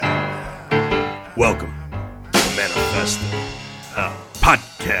Welcome to Manifesto, a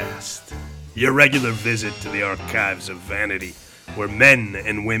podcast, your regular visit to the archives of vanity, where men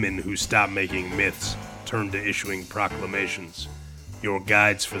and women who stop making myths turn to issuing proclamations. Your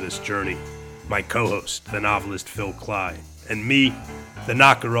guides for this journey, my co-host, the novelist Phil Cly, and me, the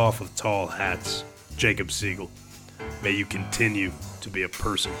knocker off of tall hats, Jacob Siegel. May you continue to be a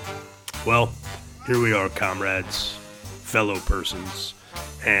person. Well, here we are, comrades, fellow persons.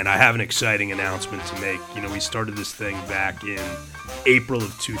 And I have an exciting announcement to make. We started this thing back in April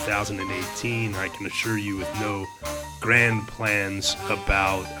of 2018. I can assure you with no grand plans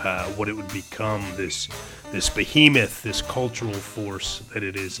about what it would become, this behemoth, this cultural force that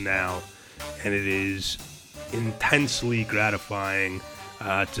it is now. And it is intensely gratifying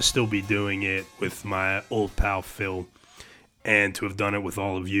to still be doing it with my old pal Phil and to have done it with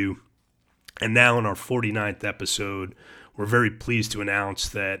all of you. And now in our 49th episode, we're very pleased to announce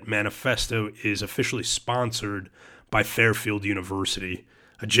that Manifesto is officially sponsored by Fairfield University,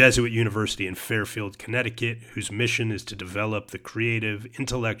 a Jesuit university in Fairfield, Connecticut, whose mission is to develop the creative,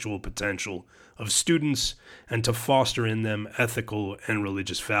 intellectual potential of students and to foster in them ethical and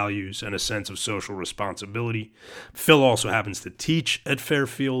religious values and a sense of social responsibility. Phil also happens to teach at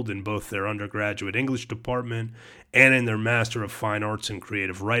Fairfield in both their undergraduate English department and in their Master of Fine Arts and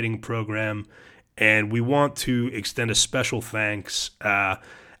Creative Writing program. And we want to extend a special thanks at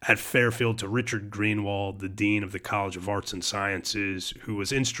Fairfield to Richard Greenwald, the Dean of the College of Arts and Sciences, who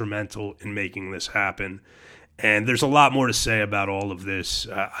was instrumental in making this happen. And there's a lot more to say about all of this.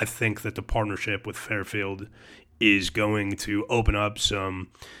 I think that the partnership with Fairfield is going to open up some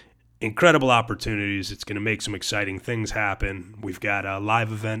incredible opportunities. It's going to make some exciting things happen. We've got a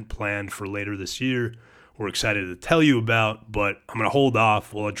live event planned for later this year we're excited to tell you about, but I'm going to hold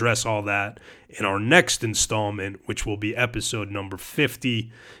off. We'll address all that in our next installment, which will be episode number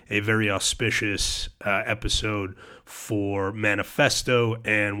 50, a very auspicious episode for Manifesto,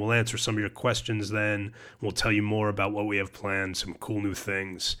 and we'll answer some of your questions then. We'll tell you more about what we have planned, some cool new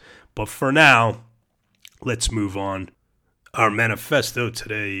things. But for now, let's move on. Our Manifesto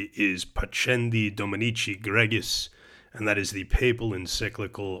today is Pascendi Dominici Gregis, and that is the papal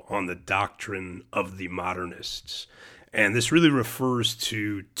encyclical on the doctrine of the modernists. And this really refers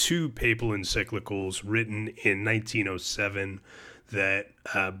to two papal encyclicals written in 1907 that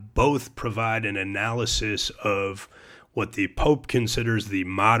both provide an analysis of what the Pope considers the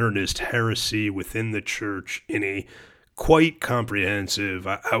modernist heresy within the Church in a quite comprehensive,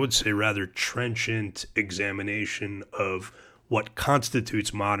 I would say rather trenchant examination of what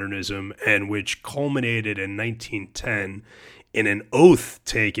constitutes modernism, and which culminated in 1910 in an oath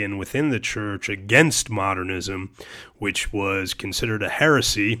taken within the Church against modernism, which was considered a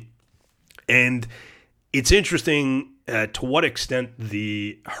heresy. And it's interesting to what extent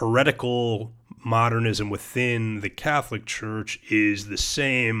the heretical modernism within the Catholic Church is the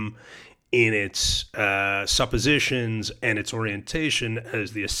same in its suppositions and its orientation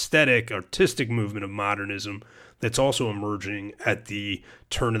as the aesthetic, artistic movement of modernism that's also emerging at the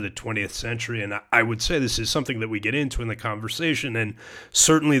turn of the 20th century. And I would say this is something that we get into in the conversation, and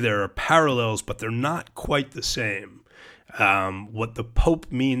certainly there are parallels, but they're not quite the same. What the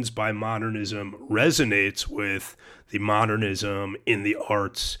Pope means by modernism resonates with the modernism in the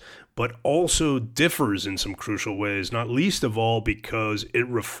arts, but also differs in some crucial ways, not least of all because it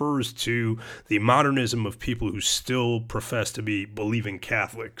refers to the modernism of people who still profess to be believing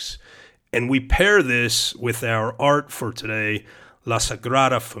Catholics. And we pair this with our art for today, La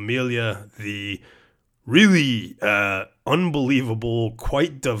Sagrada Familia, the really unbelievable,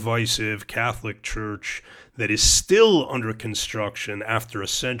 quite divisive Catholic Church that is still under construction after a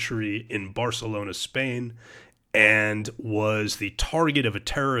century in Barcelona, Spain, and was the target of a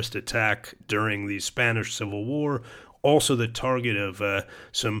terrorist attack during the Spanish Civil War, also the target of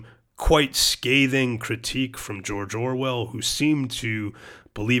some quite scathing critique from George Orwell, who seemed to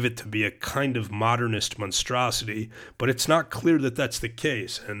believe it to be a kind of modernist monstrosity, but it's not clear that that's the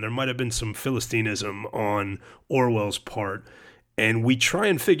case, and there might have been some Philistinism on Orwell's part. And we try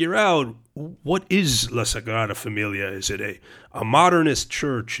and figure out, what is La Sagrada Familia? Is it a modernist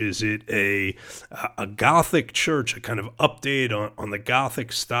church? Is it a Gothic church, a kind of update on the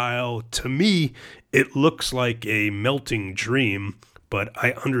Gothic style? To me, it looks like a melting dream, but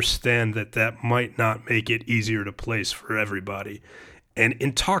I understand that might not make it easier to place for everybody. And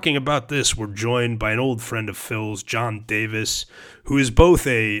in talking about this, we're joined by an old friend of Phil's, John Davis, who is both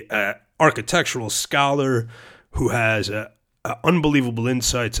a architectural scholar who has unbelievable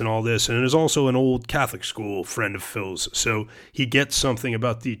insights in all this, and is also an old Catholic school friend of Phil's. So he gets something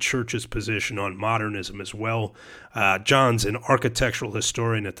about the church's position on modernism as well. John's an architectural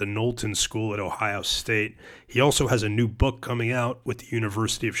historian at the Knowlton School at Ohio State. He also has a new book coming out with the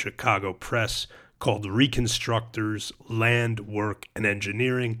University of Chicago Press called Reconstructors, Land, Work, and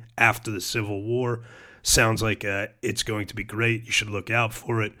Engineering After the Civil War. Sounds like it's going to be great. You should look out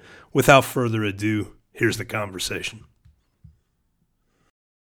for it. Without further ado, here's the conversation.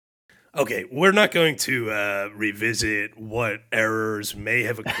 Okay, we're not going to revisit what errors may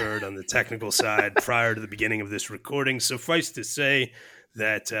have occurred on the technical side prior to the beginning of this recording. Suffice to say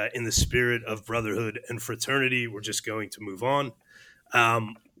that in the spirit of brotherhood and fraternity, we're just going to move on. I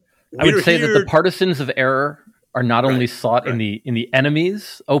would say that the partisans of error are not only sought in the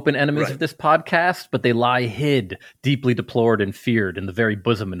enemies, open enemies of this podcast, but they lie hid, deeply deplored and feared in the very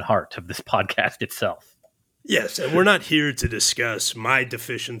bosom and heart of this podcast itself. Yes, and we're not here to discuss my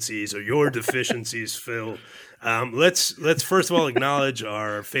deficiencies or your deficiencies, Phil. Let's first of all acknowledge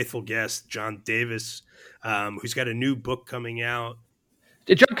our faithful guest, John Davis, who's got a new book coming out.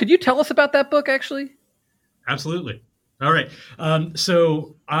 John, could you tell us about that book, actually? Absolutely. All right.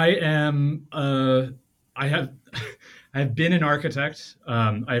 So I am. I have been an architect.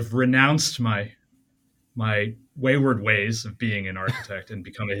 I've renounced my wayward ways of being an architect and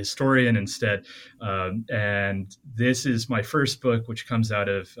become a historian instead. And this is my first book, which comes out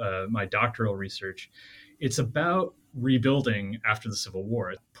of my doctoral research. It's about rebuilding after the Civil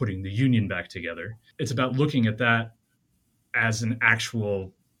War, putting the Union back together. It's about looking at that as an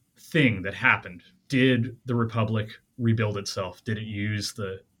actual thing that happened. Did the Republic rebuild itself? Did it use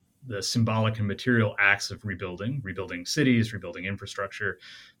the symbolic and material acts of rebuilding cities, rebuilding infrastructure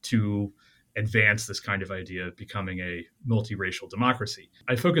to advance this kind of idea of becoming a multiracial democracy?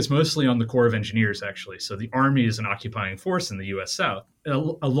 I focus mostly on the Corps of Engineers, actually. So the Army is an occupying force in the U.S. South. A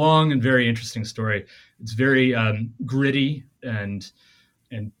long and very interesting story. It's very gritty and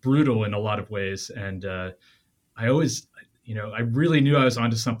brutal in a lot of ways. And I always, I really knew I was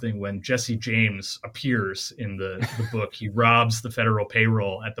onto something when Jesse James appears in the book. He robs the federal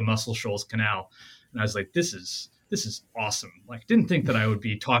payroll at the Muscle Shoals Canal. And I was like, this is awesome. Like, didn't think that I would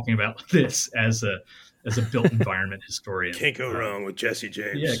be talking about this as a built environment historian. Can't go wrong with Jesse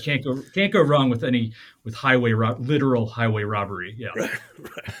James. Yeah, can't go wrong with literal highway robbery. Yeah. Right.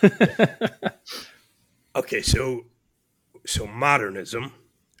 Okay, so modernism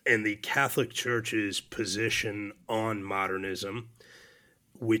and the Catholic Church's position on modernism,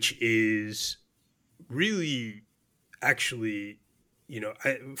 which is really actually,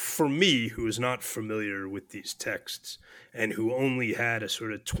 for me, who is not familiar with these texts and who only had a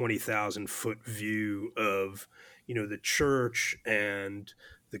sort of 20,000 foot view of, the church and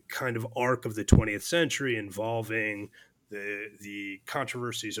the kind of arc of the 20th century involving the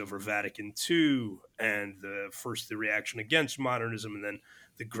controversies over Vatican II and the reaction against modernism and then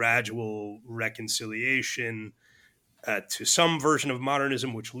the gradual reconciliation to some version of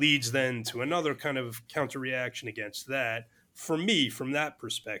modernism, which leads then to another kind of counter-reaction against that. For me, from that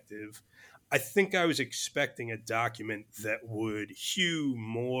perspective, I think I was expecting a document that would hew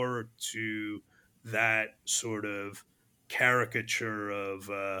more to that sort of caricature of,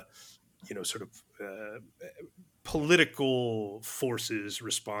 political forces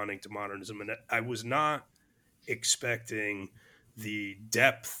responding to modernism. And I was not expecting the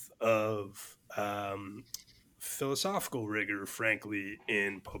depth of philosophical rigor, frankly,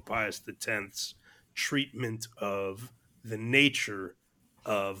 in Pope Pius X's treatment of the nature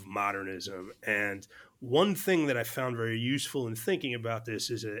of modernism. And one thing that I found very useful in thinking about this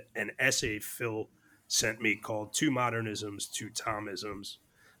is an essay Phil sent me called Two Modernisms, Two Thomisms,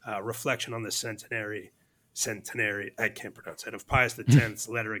 reflection on the centenary, I can't pronounce that, of Pius X's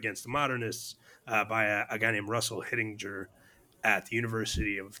letter against the modernists by a guy named Russell Hittinger at the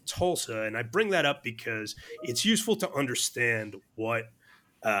University of Tulsa. And I bring that up because it's useful to understand what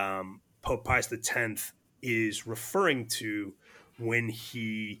Pope Pius X is referring to when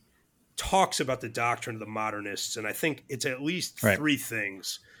he talks about the doctrine of the modernists. And I think it's at least three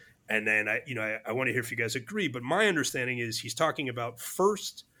things. And then I want to hear if you guys agree, but my understanding is he's talking about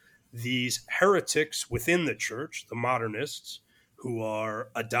first these heretics within the church, the modernists, who are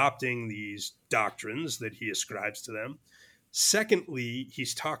adopting these doctrines that he ascribes to them. Secondly,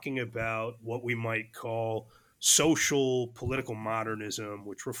 he's talking about what we might call social political modernism,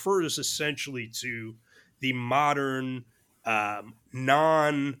 which refers essentially to the modern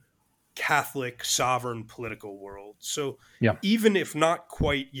non-Catholic sovereign political world. So even if not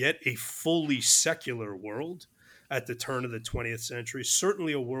quite yet a fully secular world at the turn of the 20th century,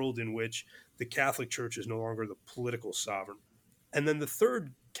 certainly a world in which the Catholic Church is no longer the political sovereign. And then the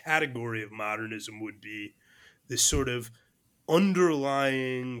third category of modernism would be this sort of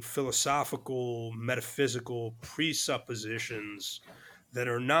underlying philosophical, metaphysical presuppositions that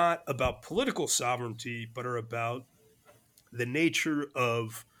are not about political sovereignty, but are about the nature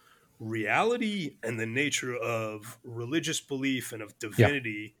of reality and the nature of religious belief and of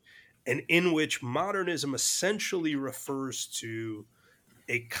divinity, and in which modernism essentially refers to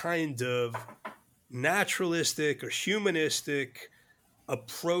a kind of naturalistic or humanistic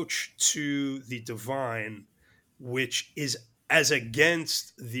approach to the divine, which is as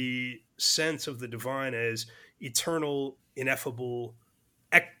against the sense of the divine as eternal, ineffable,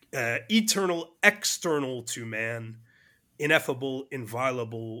 eternal, external to man, ineffable,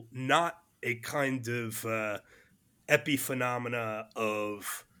 inviolable, not a kind of epiphenomena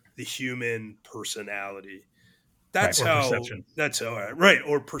of the human personality. That's right, how. Perception. That's how. Right,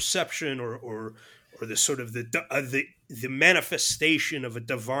 or perception, or the sort of the manifestation of a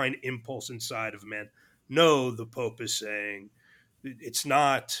divine impulse inside of man. No, the Pope is saying it's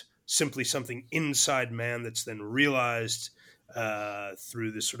not simply something inside man that's then realized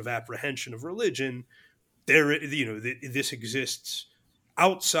through this sort of apprehension of religion. This exists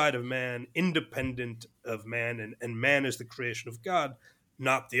outside of man, independent of man, and man is the creation of God,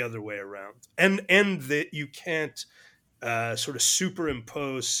 not the other way around. And that you can't sort of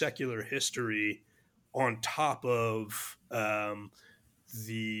superimpose secular history on top of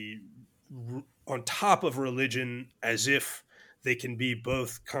religion as if they can be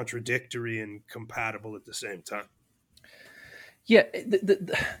both contradictory and compatible at the same time. Yeah,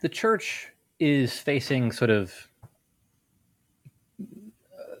 the church is facing sort of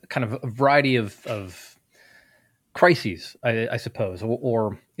kind of a variety of crises, I suppose,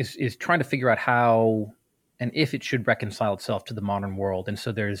 or is trying to figure out how and if it should reconcile itself to the modern world. And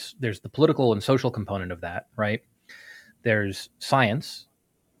so there's the political and social component of that, right? There's science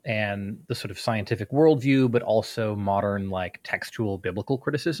and the sort of scientific worldview, but also modern like textual biblical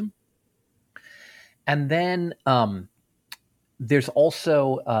criticism. And then there's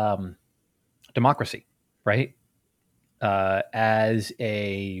also democracy, right? As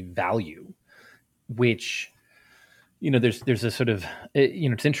a value, which, there's a sort of,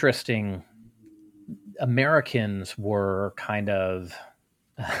 it's interesting. Americans were kind of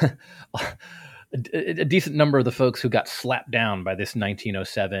a decent number of the folks who got slapped down by this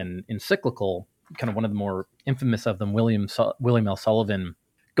 1907 encyclical, kind of one of the more infamous of them, William L. Sullivan,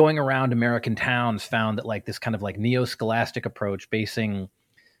 going around American towns, found that like this kind of like neo-scholastic approach, basing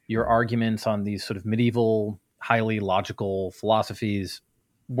your arguments on these sort of medieval, highly logical philosophies,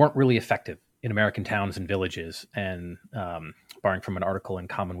 weren't really effective in American towns and villages. And borrowing from an article in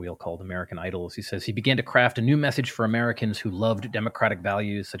Commonweal called American Idols, he says he began to craft a new message for Americans who loved democratic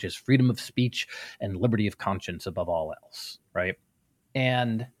values such as freedom of speech and liberty of conscience above all else, right?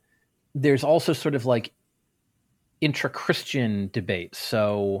 And there's also sort of like intra-Christian debate.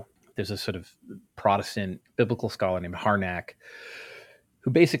 So there's a sort of Protestant biblical scholar named Harnack who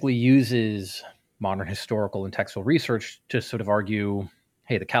basically uses modern historical and textual research to sort of argue,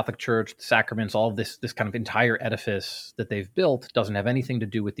 hey, the Catholic Church, the sacraments, all of this kind of entire edifice that they've built doesn't have anything to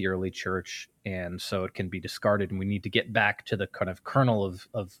do with the early church, and so it can be discarded, and we need to get back to the kind of kernel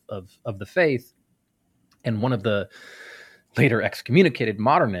of the faith. And one of the later excommunicated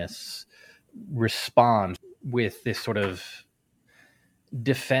modernists responds with this sort of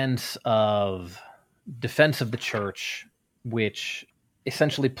defense of the church, which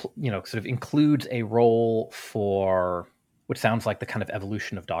essentially, sort of includes a role for what sounds like the kind of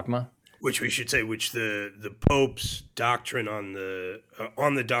evolution of dogma, which we should say, which the Pope's doctrine on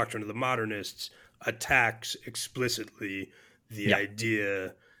the doctrine of the modernists attacks explicitly. The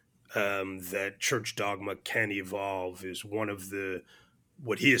idea that church dogma can evolve is one of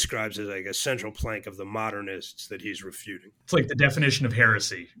what he ascribes as like a central plank of the modernists that he's refuting. It's like the definition of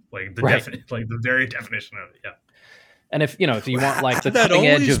heresy, like the like the very definition of it. Yeah. And if you want like the cutting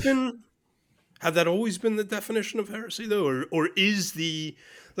edge of. Have that always been the definition of heresy, though, or is the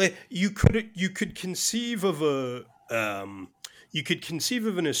like you could conceive of an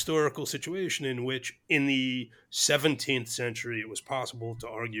historical situation in which, in the 17th century, it was possible to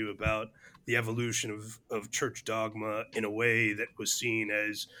argue about the evolution of church dogma in a way that was seen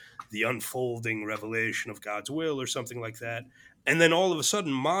as the unfolding revelation of God's will or something like that, and then all of a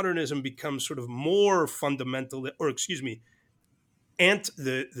sudden modernism becomes sort of more fundamental, and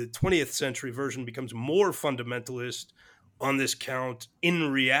the 20th century version becomes more fundamentalist on this count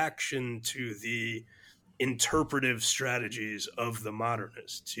in reaction to the interpretive strategies of the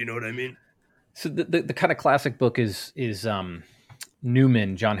modernists. You know what I mean? So the kind of classic book is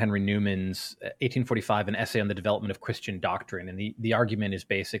Newman, John Henry Newman's 1845, an essay on the development of Christian doctrine. And the argument is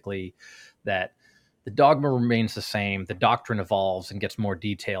basically that the dogma remains the same, the doctrine evolves and gets more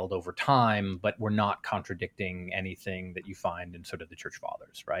detailed over time, but we're not contradicting anything that you find in sort of the Church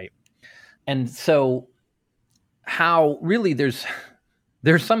Fathers, right? And so how really there's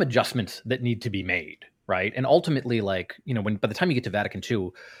some adjustments that need to be made, right? And ultimately, like, you know, by the time you get to Vatican II,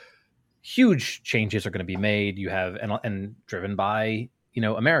 huge changes are going to be made. You have, and driven by, you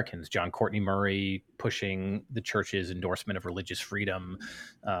know, Americans, John Courtney Murray pushing the church's endorsement of religious freedom,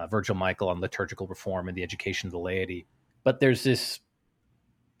 Virgil Michael on liturgical reform and the education of the laity. But there's this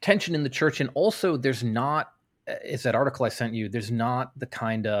tension in the church. And also there's not, as that article I sent you, there's not the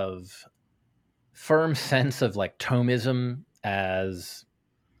kind of firm sense of like Thomism as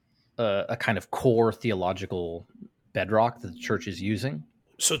a kind of core theological bedrock that the church is using.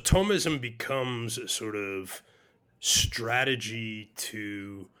 So Thomism becomes a sort of strategy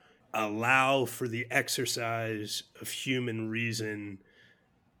to allow for the exercise of human reason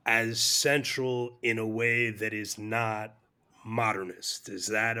as central in a way that is not modernist. Is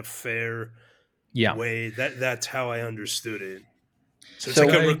that a fair way? That's how I understood it. So it's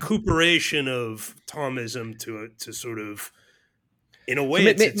like a recuperation of Thomism to sort of, in a way,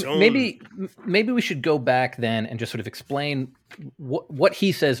 it's its own. Maybe we should go back then and just sort of explain what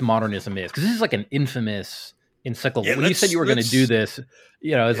he says modernism is, because this is like an infamous encyclical. When you said you were going to do this,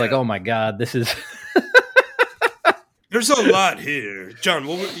 you know, it's like, oh my God, this is. There's a lot here, John.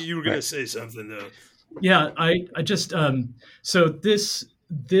 You were going to say something though. Yeah, I just so this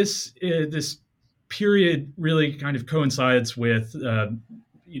period really kind of coincides with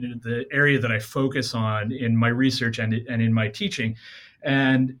you know, the area that I focus on in my research and in my teaching.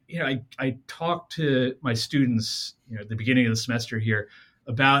 And, you know, I talk to my students, you know, at the beginning of the semester here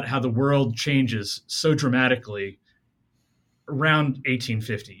about how the world changes so dramatically around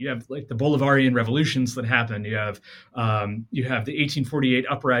 1850. You have like the Bolivarian revolutions that happen. You have the 1848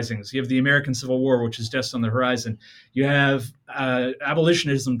 uprisings. You have the American Civil War, which is just on the horizon. You have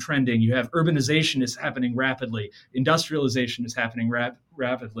abolitionism trending. You have urbanization is happening rapidly. Industrialization is happening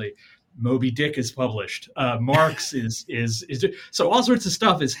rapidly. Moby Dick is published. Marx is so all sorts of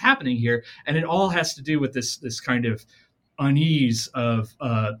stuff is happening here, and it all has to do with this kind of unease of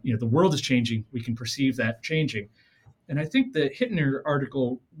you know, the world is changing. We can perceive that changing. And I think the Hittner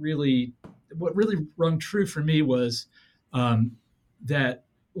article what really rung true for me was that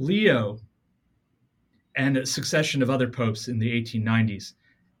Leo and a succession of other popes in the 1890s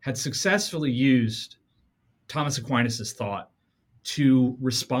had successfully used Thomas Aquinas' thought to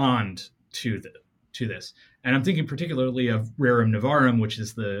respond to this. And I'm thinking particularly of Rerum Novarum, which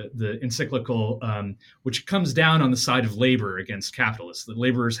is the encyclical, which comes down on the side of labor against capitalists. The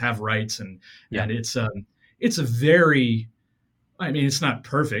laborers have rights, and it's a very, I mean, it's not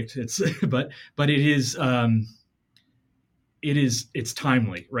perfect. But it's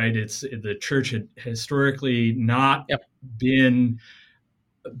timely, right? The church had historically not been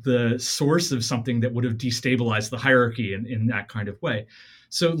the source of something that would have destabilized the hierarchy in that kind of way.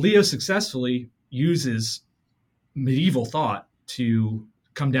 So Leo successfully uses medieval thought to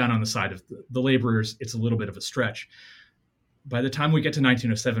come down on the side of the laborers. It's a little bit of a stretch. By the time we get to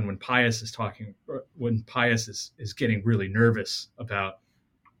 1907, when Pius is getting really nervous about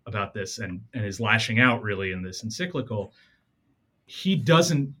this and is lashing out really in this encyclical, he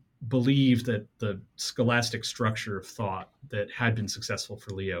doesn't believe that the scholastic structure of thought that had been successful for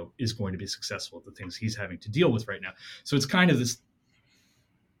Leo is going to be successful at the things he's having to deal with right now. So it's kind of this,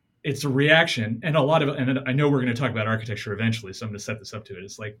 it's a reaction, and and I know we're going to talk about architecture eventually, so I'm going to set this up to it.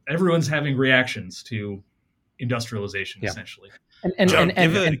 It's like everyone's having reactions to industrialization, essentially. John,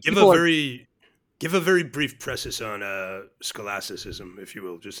 give a very brief preface on scholasticism, if you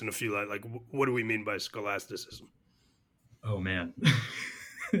will, just in a few lines. Like, what do we mean by scholasticism? Oh man.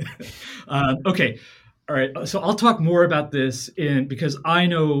 Okay, all right. So I'll talk more about this because I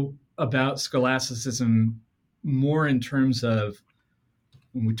know about scholasticism more in terms of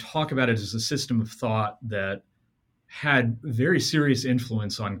when we talk about it as a system of thought that had very serious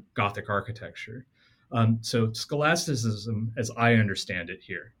influence on Gothic architecture. So scholasticism, as I understand it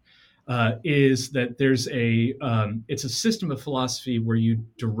here, is that there's it's a system of philosophy where you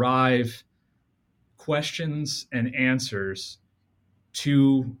derive questions and answers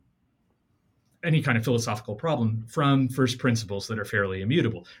to any kind of philosophical problem from first principles that are fairly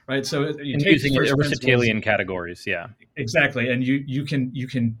immutable, right? So you take using Aristotelian categories, yeah, exactly, and you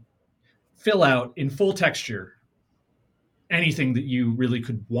can fill out in full texture anything that you really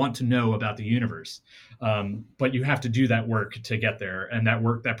could want to know about the universe, but you have to do that work to get there, and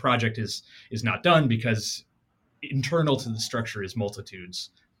that project is not done because internal to the structure is multitudes,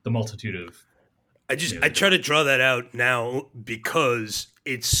 the multitude of. I try to draw that out now because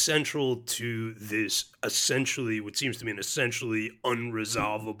it's central to this essentially, what seems to be an essentially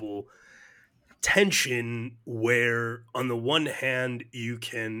unresolvable tension where, on the one hand, you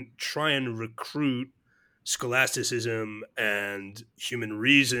can try and recruit scholasticism and human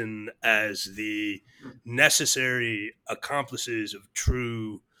reason as the necessary accomplices of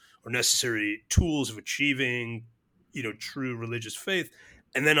true, or necessary tools of achieving, true religious faith.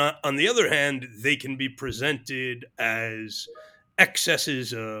 And then on the other hand, they can be presented as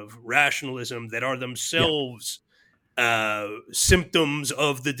excesses of rationalism that are themselves symptoms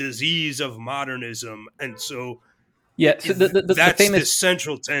of the disease of modernism. And so, that's the famous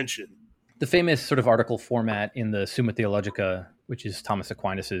central tension. The famous sort of article format in the Summa Theologica, which is Thomas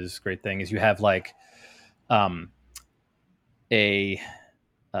Aquinas's great thing, is you have like a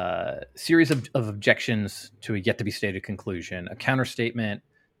series of objections to a yet to be stated conclusion, a counterstatement,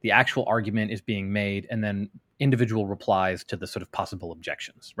 the actual argument is being made, and then individual replies to the sort of possible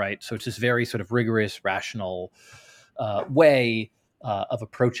objections, right? So it's this very sort of rigorous, rational way of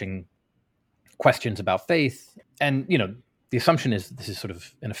approaching questions about faith. And, the assumption is this is sort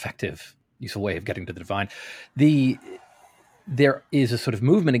of an effective, useful way of getting to the divine. There is a sort of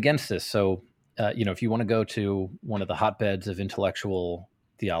movement against this. So, if you want to go to one of the hotbeds of intellectual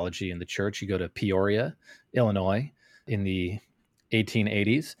theology in the church, you go to Peoria, Illinois, in the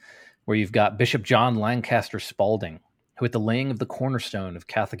 1880s, where you've got Bishop John Lancaster Spalding, who at the laying of the cornerstone of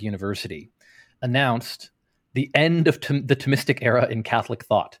Catholic University announced the end of the Thomistic era in Catholic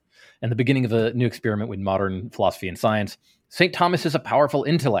thought and the beginning of a new experiment with modern philosophy and science. St. Thomas is a powerful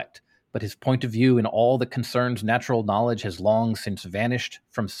intellect, but his point of view in all that concerns natural knowledge has long since vanished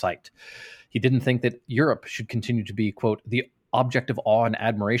from sight. He didn't think that Europe should continue to be, quote, the object of awe and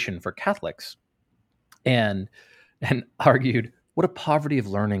admiration for Catholics, and argued, what a poverty of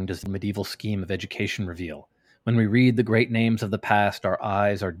learning does the medieval scheme of education reveal? When we read the great names of the past, our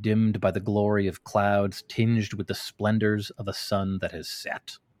eyes are dimmed by the glory of clouds tinged with the splendors of a sun that has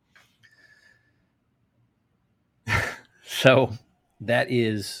set. So that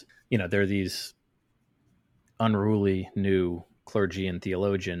is, there are these unruly new clergy and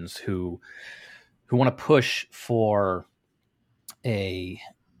theologians who want to push for a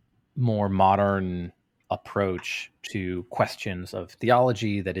more modern approach to questions of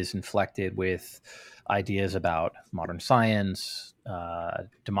theology that is inflected with ideas about modern science,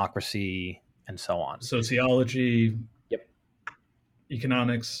 democracy, and so on. Sociology, yep,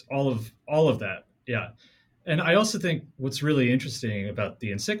 economics, all of that. Yeah. And I also think what's really interesting about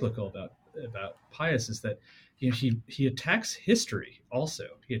the encyclical about Pius is that he attacks history also.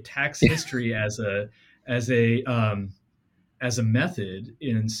 He attacks history as a method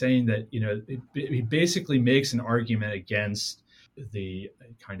in saying that, he basically makes an argument against the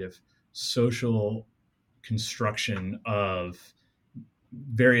kind of social construction of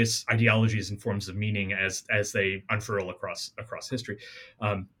various ideologies and forms of meaning as they unfurl across history,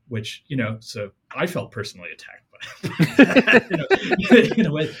 which, so I felt personally attacked by in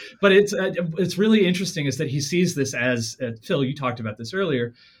a way. But it's really interesting is that he sees this as, Phil, you talked about this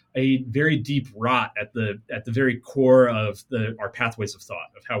earlier, a very deep rot at the very core of our pathways of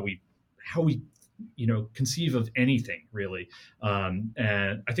thought, of how we conceive of anything really, and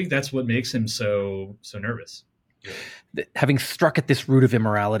I think that's what makes him so nervous. Having struck at this root of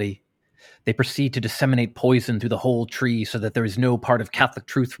immorality, they proceed to disseminate poison through the whole tree, so that there is no part of Catholic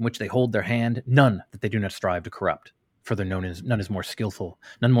truth from which they hold their hand, none that they do not strive to corrupt. Further, none is more skillful,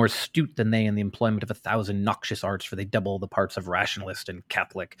 none more astute than they in the employment of 1,000 noxious arts, for they double the parts of rationalist and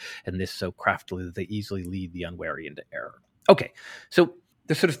Catholic, and this so craftily that they easily lead the unwary into error. Okay, so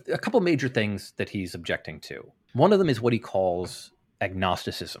there's sort of a couple major things that he's objecting to. One of them is what he calls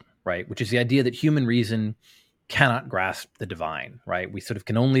agnosticism, right? Which is the idea that human reason cannot grasp the divine, right? We sort of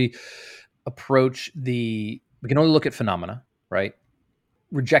can only we can only look at phenomena, right?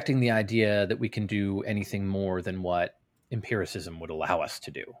 Rejecting the idea that we can do anything more than what empiricism would allow us to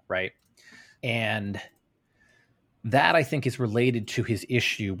do, right? And that, I think, is related to his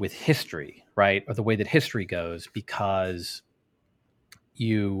issue with history, right? Or the way that history goes, because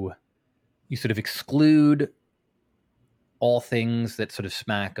you sort of exclude all things that sort of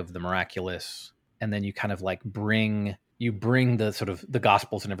smack of the miraculous, and then you kind of like bring the sort of the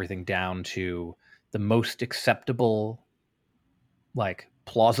Gospels and everything down to the most acceptable, like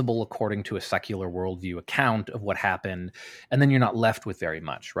plausible according to a secular worldview account of what happened, and then you're not left with very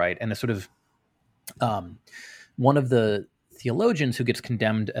much, right? And a sort of one of the theologians who gets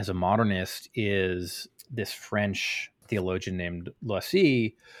condemned as a modernist is this French theologian named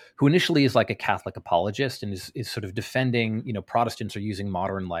Loisy, who initially is like a Catholic apologist and is sort of defending, Protestants are using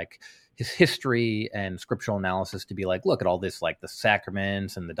modern like his history and scriptural analysis to be like, look at all this, like the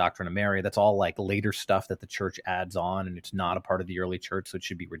sacraments and the doctrine of Mary. That's all like later stuff that the church adds on, and it's not a part of the early church, so it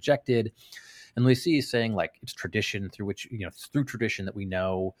should be rejected. And Loisy is saying like it's tradition through which, it's through tradition that we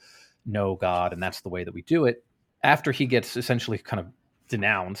know God, and that's the way that we do it. After he gets essentially kind of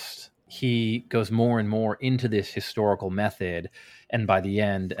denounced, he goes more and more into this historical method, and by the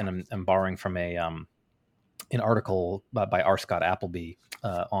end, and I'm borrowing from an article by R. Scott Appleby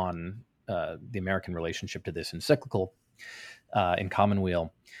on the American relationship to this encyclical in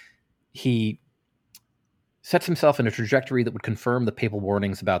Commonweal, he sets himself in a trajectory that would confirm the papal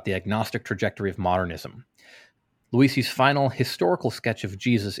warnings about the agnostic trajectory of modernism. Loisy's final historical sketch of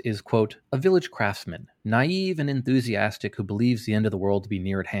Jesus is, quote, a village craftsman, naive and enthusiastic who believes the end of the world to be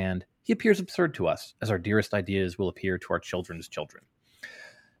near at hand. He appears absurd to us, as our dearest ideas will appear to our children's children.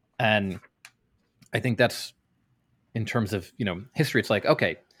 And I think that's, in terms of, history, it's like,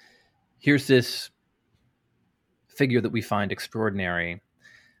 okay, here's this figure that we find extraordinary.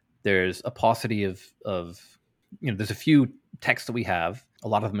 There's a paucity of there's a few texts that we have. A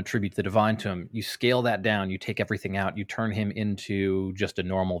lot of them attribute the divine to him. You scale that down, you take everything out, you turn him into just a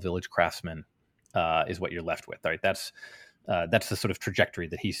normal village craftsman, is what you're left with. Right? That's the sort of trajectory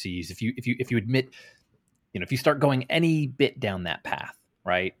that he sees. If you admit, if you start going any bit down that path,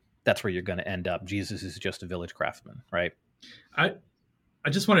 right, that's where you're going to end up. Jesus is just a village craftsman, right? I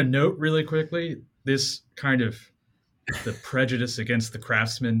just want to note really quickly this kind of the prejudice against the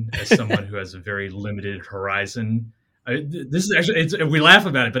craftsman as someone who has a very limited horizon. This is actually, we laugh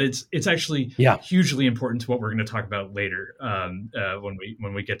about it, but it's actually hugely important to what we're going to talk about later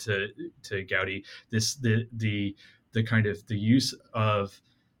when we get to Gaudi. The kind of the use of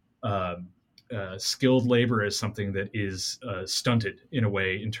skilled labor as something that is stunted in a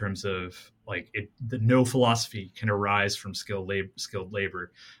way, in terms of like no philosophy can arise from skilled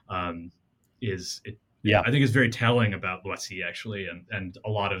labor. I think is very telling about Loisy, actually, and a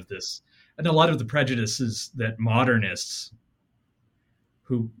lot of this, and a lot of the prejudices that modernists,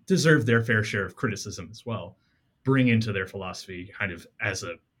 who deserve their fair share of criticism as well, bring into their philosophy, kind of as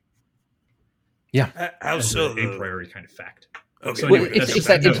a priori kind of fact. Okay. So anyway, it's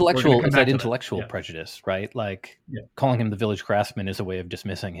that intellectual prejudice, right? Like calling him the village craftsman is a way of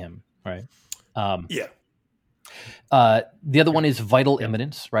dismissing him, right? The other one is vital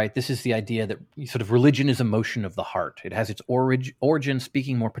immanence, right? This is the idea that sort of religion is a motion of the heart. It has its origin,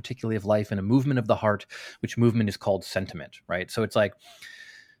 speaking more particularly of life, in a movement of the heart, which movement is called sentiment, right? So it's like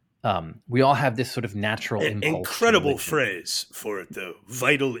we all have this sort of natural impulse. Incredible phrase for it, though.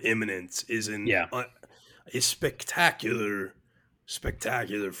 Vital immanence is a spectacular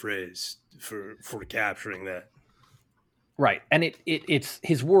phrase for capturing that. Right. And it's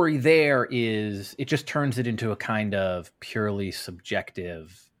his worry there is it just turns it into a kind of purely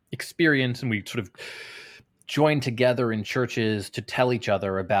subjective experience. And we sort of join together in churches to tell each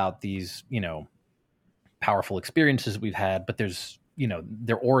other about these, powerful experiences we've had, but there's,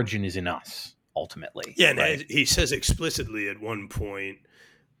 their origin is in us ultimately. Yeah. And right? he says explicitly at one point,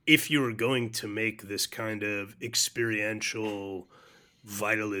 if you were going to make this kind of experiential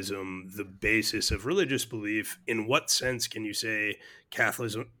vitalism the basis of religious belief, in what sense can you say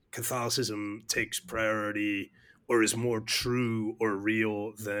Catholicism takes priority or is more true or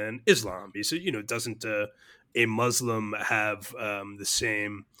real than Islam? He said, doesn't a Muslim have the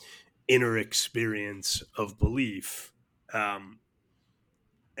same inner experience of belief? And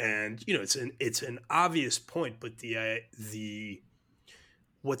it's an obvious point, but the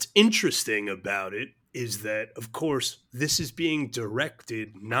what's interesting about it is that, of course, this is being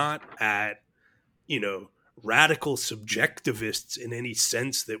directed not at, radical subjectivists in any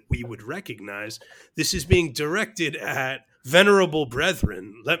sense that we would recognize. This is being directed at venerable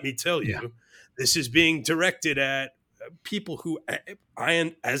brethren, let me tell you. Yeah. This is being directed at people who,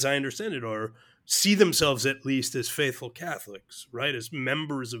 as I understand it, see themselves at least as faithful Catholics, right? As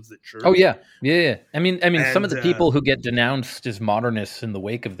members of the church. Oh, yeah. Yeah. I mean, some of the people who get denounced as modernists in the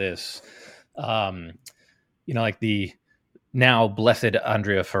wake of this, like the now blessed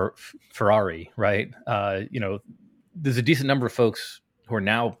Andrea Ferrari, right? There's a decent number of folks who are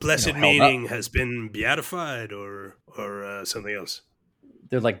now blessed, meaning has been beatified or something else.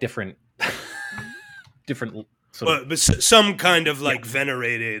 They're like different. But some kind of like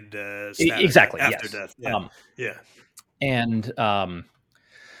venerated exactly after yes. death. And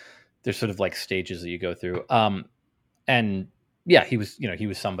there's sort of like stages that you go through. And yeah, he was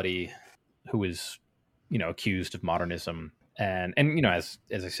somebody who was accused of modernism, and as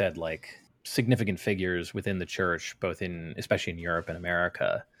I said, like significant figures within the church, especially in Europe and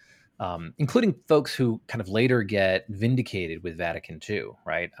America, including folks who kind of later get vindicated with Vatican II,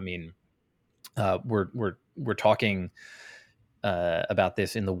 right? I mean, we're talking about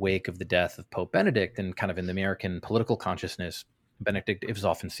this in the wake of the death of Pope Benedict, and kind of in the American political consciousness, Benedict is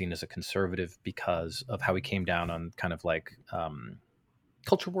often seen as a conservative because of how he came down on kind of like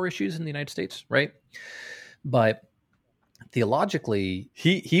culture war issues in the United States, right? But theologically,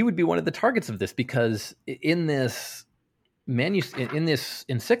 he would be one of the targets of this, because in this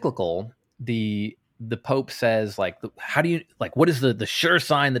encyclical, the Pope says, like, how do you, like, what is the sure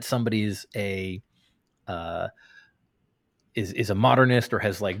sign that somebody's is a modernist or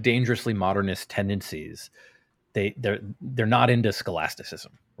has like dangerously modernist tendencies? They're not into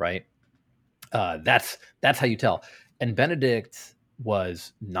scholasticism, right? That's how you tell. And Benedict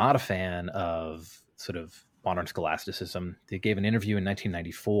was not a fan of sort of modern scholasticism. They gave an interview in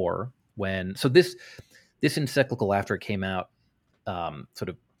 1994 this encyclical, after it came out, sort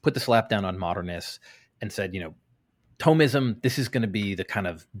of put the slap down on modernists and said, Thomism, this is going to be the kind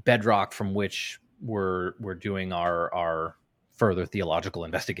of bedrock from which we're doing our further theological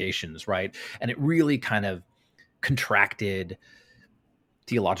investigations, right? And it really kind of contracted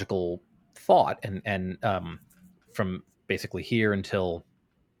theological thought, and from basically here until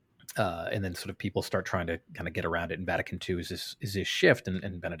and then sort of people start trying to kind of get around it in Vatican II is this shift,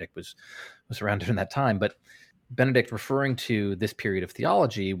 and Benedict was around during that time. But Benedict, referring to this period of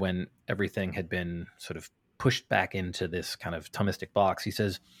theology when everything had been sort of pushed back into this kind of Thomistic box, he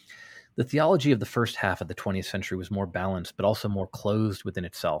says, the theology of the first half of the 20th century was more balanced, but also more closed within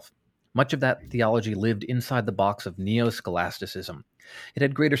itself. Much of that theology lived inside the box of neo-scholasticism. It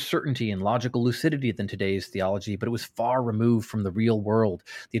had greater certainty and logical lucidity than today's theology, but it was far removed from the real world.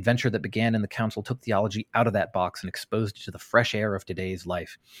 The adventure that began in the council took theology out of that box and exposed it to the fresh air of today's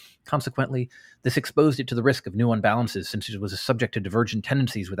life. Consequently, this exposed it to the risk of new unbalances, since it was subject to divergent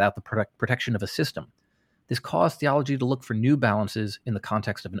tendencies without the protection of a system. This caused theology to look for new balances in the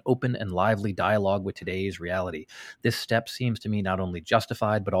context of an open and lively dialogue with today's reality. This step seems to me not only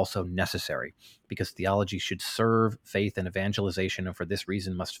justified, but also necessary, because theology should serve faith and evangelization, and for this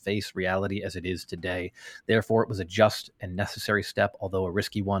reason must face reality as it is today. Therefore, it was a just and necessary step, although a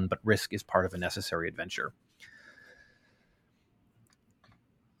risky one, but risk is part of a necessary adventure.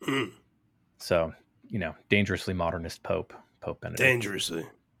 So, dangerously modernist Pope Benedict. Dangerously.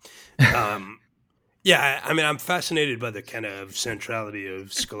 Yeah, I mean, I'm fascinated by the kind of centrality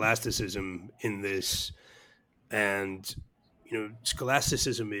of scholasticism in this. And,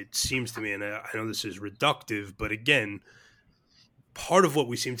 scholasticism, it seems to me, and I know this is reductive, but again, part of what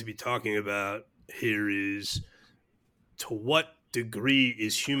we seem to be talking about here is, to what degree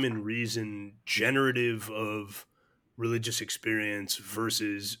is human reason generative of religious experience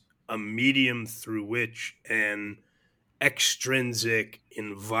versus a medium through which an extrinsic,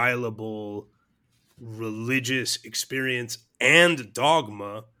 inviolable religious experience and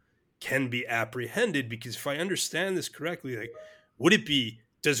dogma can be apprehended? Because if I understand this correctly, like,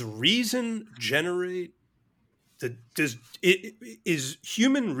 does reason generate is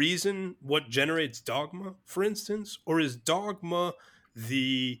human reason what generates dogma, for instance, or is dogma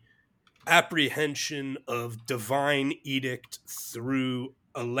the apprehension of divine edict through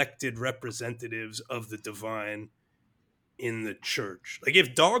elected representatives of the divine in the church? Like,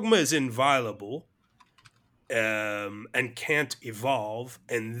 if dogma is inviolable and can't evolve,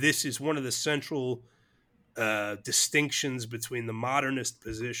 and this is one of the central distinctions between the modernist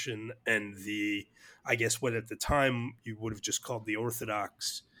position and the, I guess, what at the time you would have just called the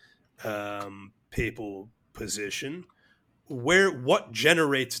Orthodox papal position, what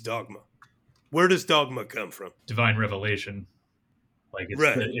generates dogma? Where does dogma come from? Divine revelation. Like, it's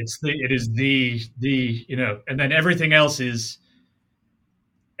right. It is the and then everything else is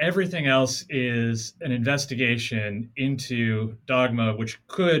an investigation into dogma, which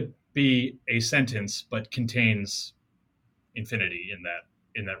could be a sentence but contains infinity in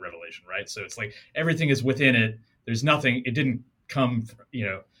that revelation, right? So it's like everything is within it. There's nothing, it didn't come,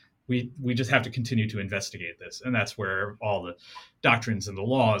 we just have to continue to investigate this, and that's where all the doctrines and the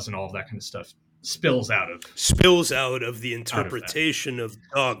laws and all of that kind of stuff spills out of the interpretation of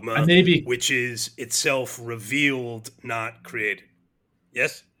dogma, and maybe, which is itself revealed, not created.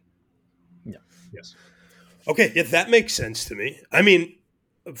 Yes. Yeah. Yes. Okay. Yeah, that makes sense to me. I mean,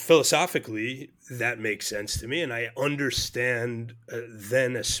 philosophically, that makes sense to me, and I understand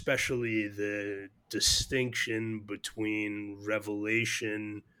then especially the distinction between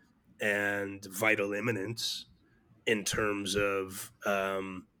revelation and vital immanence in terms of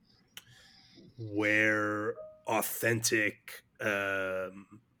where authentic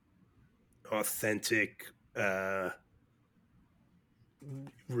authentic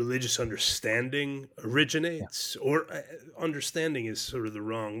religious understanding originates, or understanding is sort of the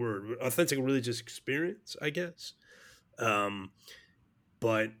wrong word. Authentic religious experience, I guess.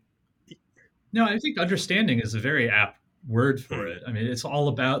 But no, I think understanding is a very apt word for it. I mean, it's all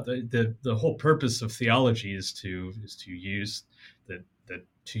about the whole purpose of theology is to use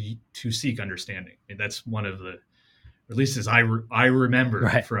to seek understanding. I mean, that's one of the, at least as I remember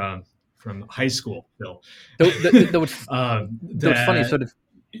from high school, Phil. That's funny. Sort of,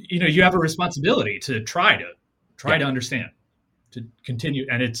 you have a responsibility to try to understand, to continue,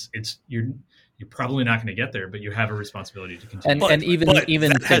 and you're probably not going to get there, but you have a continue. And even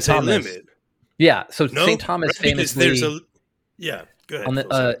that has a limit. Yeah. So St. Thomas famously, go ahead.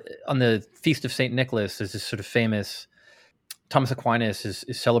 On the Feast of St. Nicholas is this sort of famous. Thomas Aquinas is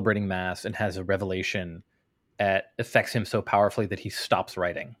celebrating Mass and has a revelation that affects him so powerfully that he stops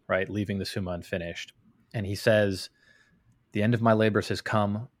writing, right, leaving the Summa unfinished. And he says, "The end of my labors has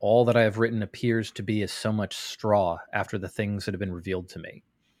come. All that I have written appears to be as so much straw after the things that have been revealed to me."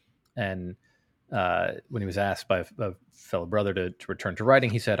 And when he was asked by a fellow brother to return to writing,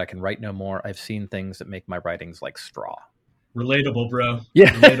 he said, "I can write no more. I've seen things that make my writings like straw." Relatable, bro.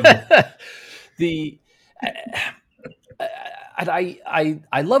 Yeah. Relatable.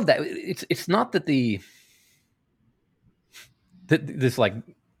 I love that. It's not that this like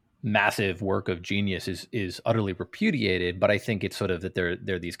massive work of genius is utterly repudiated, but I think it's sort of that there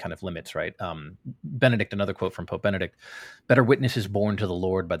are these kind of limits, right? Benedict, another quote from Pope Benedict: "Better witnesses born to the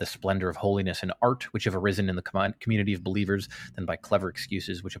Lord by the splendor of holiness and art which have arisen in the community of believers than by clever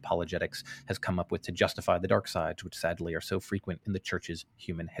excuses which apologetics has come up with to justify the dark sides which sadly are so frequent in the Church's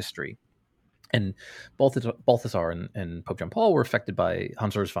human history." And Balthasar and Pope John Paul were affected by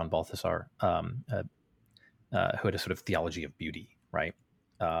Hans Urs von Balthasar, who had a sort of theology of beauty, right?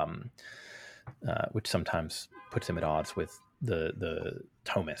 Which sometimes puts him at odds with the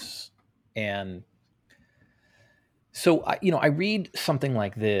Thomists. And so, I read something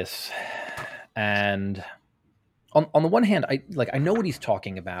like this, and on the one hand, I know what he's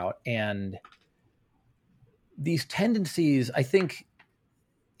talking about, and these tendencies, I think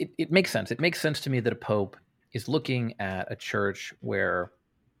it makes sense. It makes sense to me that a pope is looking at a church where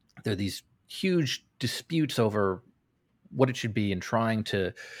there are these huge disputes over what it should be and trying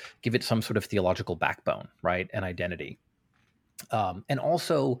to give it some sort of theological backbone, right, and identity. And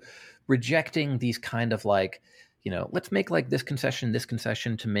also rejecting these kind of like, let's make like this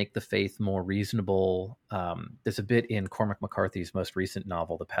concession to make the faith more reasonable. There's a bit in Cormac McCarthy's most recent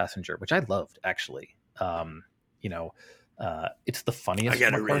novel, The Passenger, which I loved, actually. It's the funniest. I got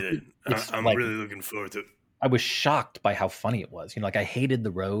to read it. I'm really looking forward to it. I was shocked by how funny it was. I hated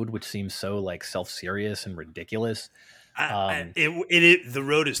The Road, which seems so like self-serious and ridiculous. The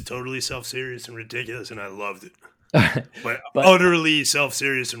Road is totally self-serious and ridiculous, and I loved it. but utterly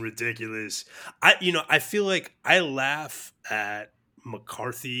self-serious and ridiculous. I feel like I laugh at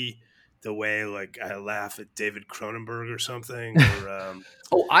McCarthy the way like I laugh at David Cronenberg or something.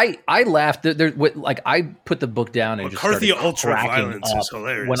 Or, I laughed. I put the book down and McCarthy just ultra violence is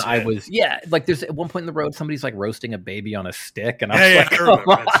hilarious. When I was like there's at one point in the road somebody's like roasting a baby on a stick, and I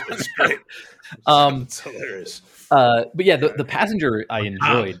remember. It's great. It's hilarious. But yeah, the Passenger I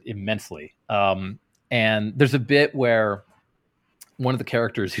enjoyed immensely. And there's a bit where one of the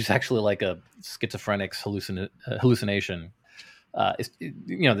characters, who's actually like a schizophrenic's hallucination,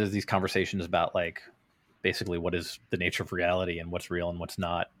 there's these conversations about like basically what is the nature of reality and what's real and what's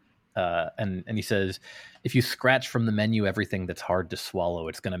not. And he says, if you scratch from the menu everything that's hard to swallow,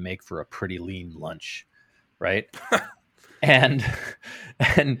 it's going to make for a pretty lean lunch, right? And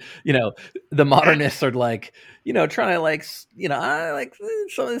the modernists are like, trying to like, I like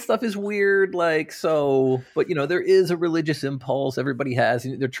some of this stuff is weird, like, so, but there is a religious impulse everybody has,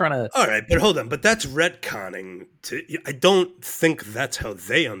 and they're trying to. All right, but hold on, but that's retconning. I don't think that's how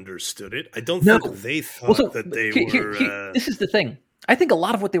they understood it. I don't think they thought that they were. This is the thing. I think a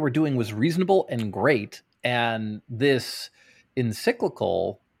lot of what they were doing was reasonable and great, and this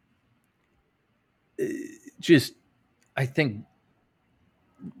encyclical just, I think,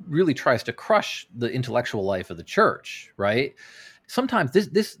 really tries to crush the intellectual life of the church, right? Sometimes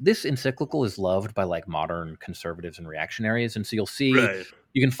this encyclical is loved by like modern conservatives and reactionaries, and so you'll see,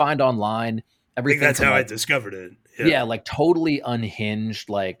 you can find online everything. I think that's how I discovered it. Yeah, like totally unhinged,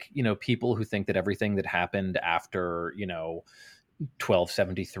 like people who think that everything that happened after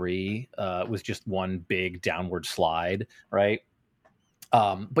 1273 was just one big downward slide, right?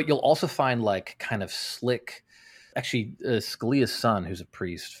 But you'll also find like kind of slick. Actually, Scalia's son, who's a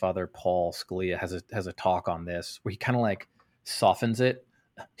priest, Father Paul Scalia, has a talk on this where he kind of like softens it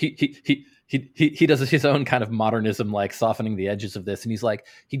he does his own kind of modernism, like softening the edges of this, and he's like,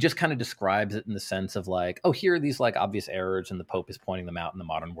 he just kind of describes it in the sense of like, oh, here are these like obvious errors, and the Pope is pointing them out in the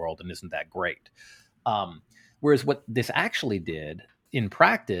modern world, and isn't that great? Whereas what this actually did in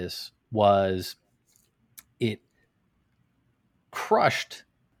practice was it crushed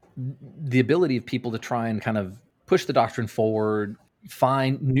the ability of people to try and kind of push the doctrine forward,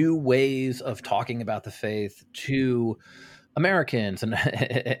 find new ways of talking about the faith to Americans and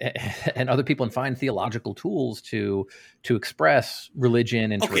and other people, and find theological tools to express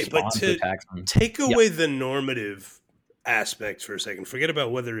religion and to respond to attacks. Take away the normative aspects for a second. Forget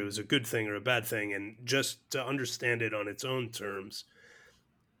about whether it was a good thing or a bad thing, and just to understand it on its own terms.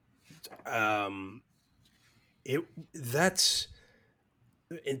 It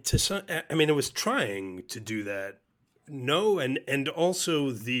was trying to do that. No, and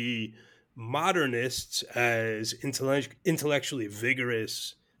also the modernists, as intellectually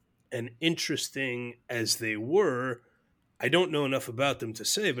vigorous and interesting as they were, I don't know enough about them to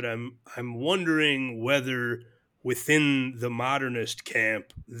say, but I'm wondering whether within the modernist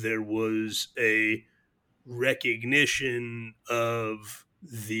camp there was a recognition of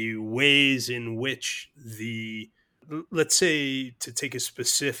the ways in which let's say, to take a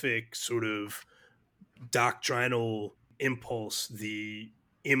specific sort of doctrinal impulse, the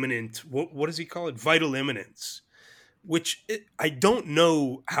imminent, what does he call it? Vital imminence, which I don't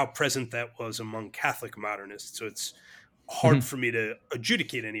know how present that was among Catholic modernists. So it's hard for me to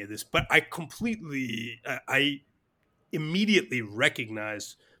adjudicate any of this, but I immediately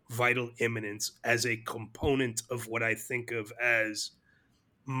recognize vital imminence as a component of what I think of as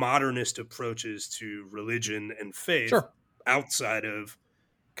modernist approaches to religion and faith outside of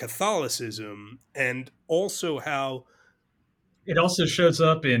Catholicism, and also how it also shows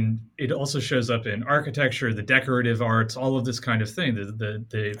up in architecture, the decorative arts, all of this kind of thing.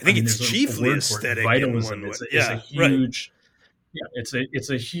 I think it's chiefly aesthetic. Vitalism. It's a huge, it's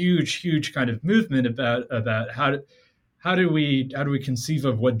a huge kind of movement about how do we conceive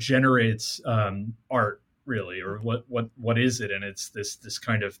of what generates art, really, or what is it? And it's this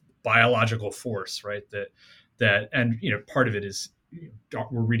kind of biological force, right? That and part of it is,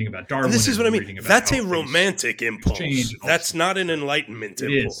 we're reading about Darwin. And this is what I mean. That's a romantic impulse. That's not an Enlightenment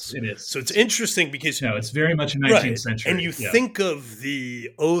impulse. It is. So it's interesting because it's very much a 19th century. And you think of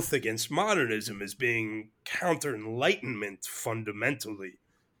the oath against modernism as being counter-Enlightenment fundamentally,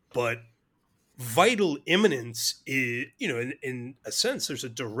 but vital imminence is, in a sense, there's a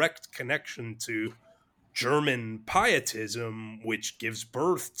direct connection to German pietism, which gives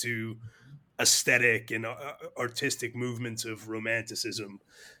birth to aesthetic and artistic movements of romanticism.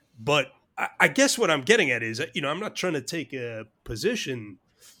 But I guess what I'm getting at is, I'm not trying to take a position,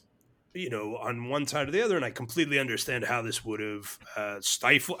 on one side or the other, and I completely understand how this would have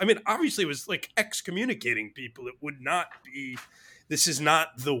stifled. I mean, obviously it was like excommunicating people. It would not be, this is not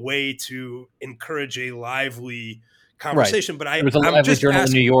the way to encourage a lively conversation. Right. But there was a lively journal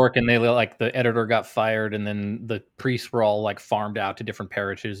in New York, and they the editor got fired, and then the priests were all farmed out to different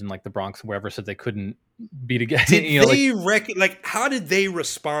parishes in the Bronx, wherever, so they couldn't be together. How did they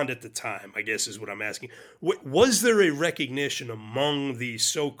respond at the time? I guess is what I'm asking. Was there a recognition among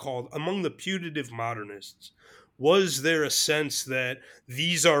the putative modernists? Was there a sense that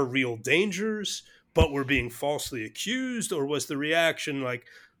these are real dangers, but we're being falsely accused, or was the reaction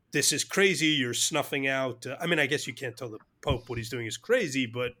this is crazy, you're snuffing out? I guess you can't tell the Pope what he's doing is crazy,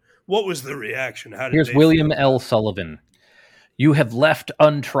 but what was the reaction? Here's William L. Sullivan. You have left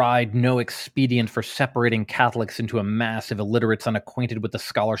untried no expedient for separating Catholics into a mass of illiterates unacquainted with the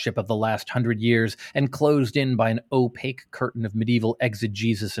scholarship of the last 100 years and closed in by an opaque curtain of medieval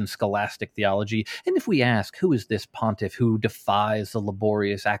exegesis and scholastic theology. And if we ask, who is this pontiff who defies the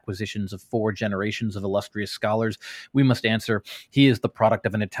laborious acquisitions of 4 generations of illustrious scholars, we must answer, he is the product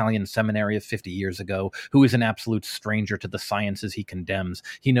of an Italian seminary of 50 years ago, who is an absolute stranger to the sciences he condemns.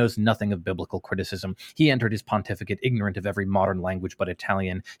 He knows nothing of biblical criticism. He entered his pontificate ignorant of every modern language but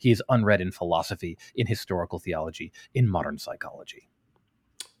Italian. He is unread in philosophy, in historical theology, in modern psychology.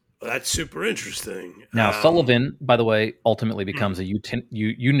 Well, that's super interesting. Now, Sullivan, by the way, ultimately becomes a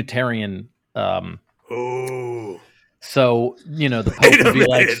Unitarian. So, the Pope would be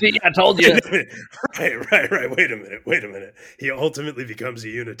like, see, I told you. Right. Wait a minute. He ultimately becomes a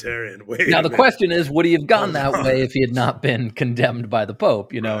Unitarian. Now, the question is, would he have gone that way if he had not been condemned by the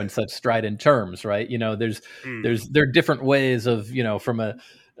Pope, in such strident terms, right? There are different ways of,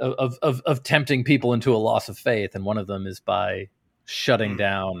 of tempting people into a loss of faith. And one of them is by shutting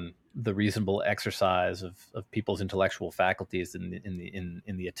down the reasonable exercise of people's intellectual faculties in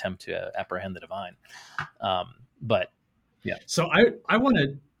the attempt to apprehend the divine. But Yeah. So I want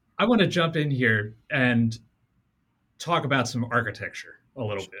to jump in here and talk about some architecture a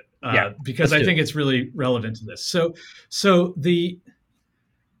little bit, because I think it's really relevant to this. So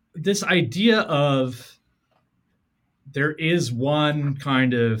this idea of there is one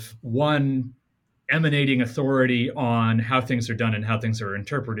emanating authority on how things are done and how things are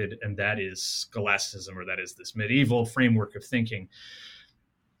interpreted, and that is scholasticism, or that is this medieval framework of thinking.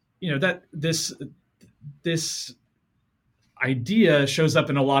 That this idea shows up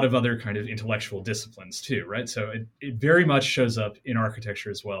in a lot of other kind of intellectual disciplines too, right? So it very much shows up in architecture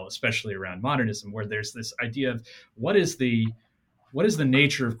as well, especially around modernism, where there's this idea of what is the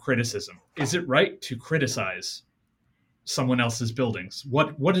nature of criticism? Is it right to criticize someone else's buildings?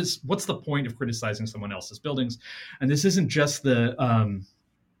 What's the point of criticizing someone else's buildings? And this isn't just the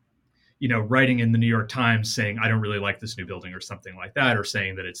writing in the New York Times saying I don't really like this new building or something like that, or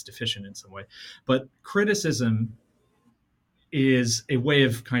saying that it's deficient in some way. But criticism is a way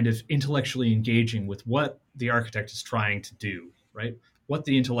of kind of intellectually engaging with what the architect is trying to do, right? What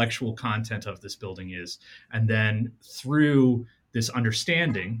the intellectual content of this building is. And then through this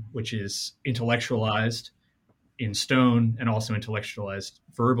understanding, which is intellectualized in stone and also intellectualized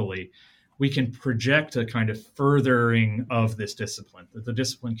verbally, we can project a kind of furthering of this discipline, that the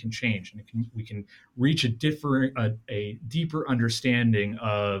discipline can change, and we can reach a deeper understanding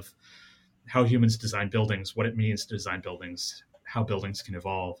of how humans design buildings, what it means to design buildings, how buildings can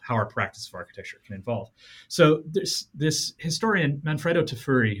evolve, how our practice of architecture can evolve. So this historian, Manfredo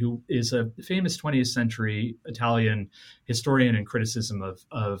Tafuri, who is a famous 20th century Italian historian and criticism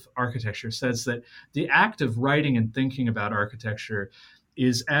of architecture, says that the act of writing and thinking about architecture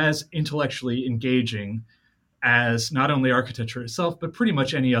is as intellectually engaging as not only architecture itself, but pretty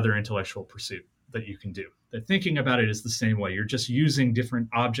much any other intellectual pursuit that you can do. That thinking about it is the same way. You're just using different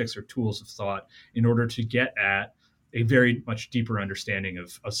objects or tools of thought in order to get at a very much deeper understanding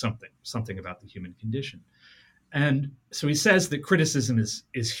of something about the human condition. And so he says that criticism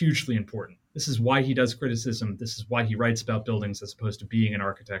is hugely important. This is why he does criticism. This is why he writes about buildings as opposed to being an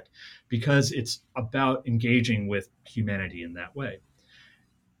architect, because it's about engaging with humanity in that way.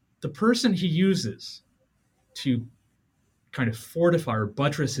 The person he uses to kind of fortify or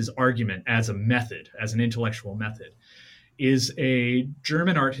buttress his argument as a method, as an intellectual method, is a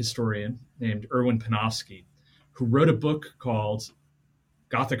German art historian named Erwin Panofsky, who wrote a book called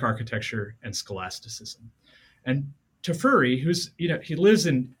Gothic Architecture and Scholasticism. And Tafuri, who's, he lives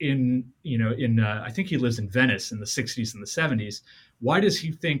in I think he lives in Venice in the 60s and the 70s. Why does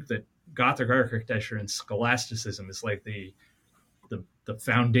he think that Gothic architecture and scholasticism is like the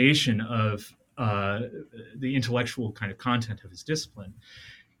foundation of the intellectual kind of content of his discipline?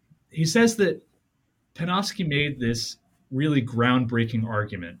 He says that Panofsky made this really groundbreaking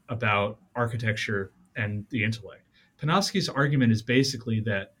argument about architecture and the intellect. Panofsky's argument is basically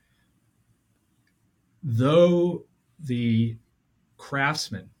that though the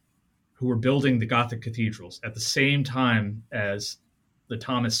craftsmen who were building the Gothic cathedrals at the same time as the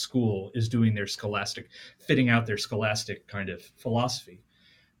Thomas school is doing their fitting out their scholastic kind of philosophy,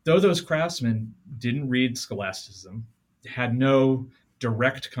 though those craftsmen didn't read scholasticism, had no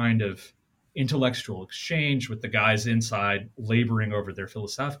direct kind of intellectual exchange with the guys inside laboring over their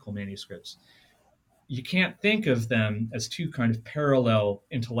philosophical manuscripts, you can't think of them as two kind of parallel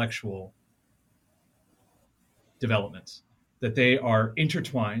intellectual developments, that they are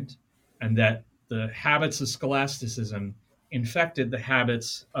intertwined, and that the habits of scholasticism infected the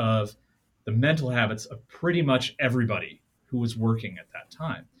mental habits of pretty much everybody who was working at that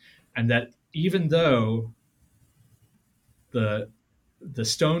time. And that even though the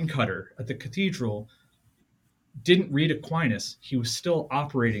stonecutter at the cathedral didn't read Aquinas, he was still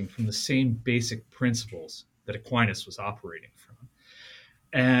operating from the same basic principles that Aquinas was operating from.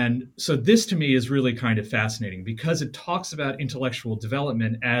 And so this to me is really kind of fascinating, because it talks about intellectual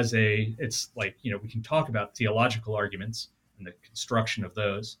development it's like, we can talk about theological arguments and the construction of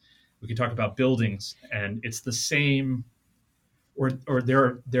those. We can talk about buildings, and it's the same, or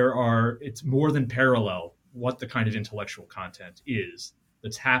it's more than parallel what the kind of intellectual content is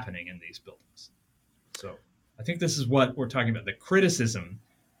that's happening in these buildings. So I think this is what we're talking about. The criticism,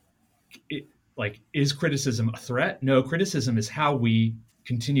 is criticism a threat? No, criticism is how we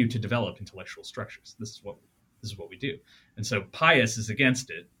continue to develop intellectual structures. This is what we do. And so Pius is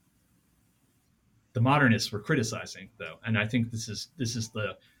against it. The modernists were criticizing, though, and I think this is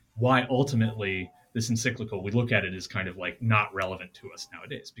the why ultimately this encyclical, we look at it as kind of like not relevant to us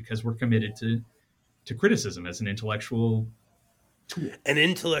nowadays, because we're committed to criticism as an intellectual tool. An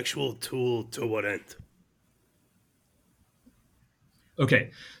intellectual tool to what end?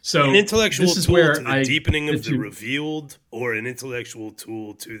 Okay, so an intellectual this is tool where to the deepening of the revealed, or an intellectual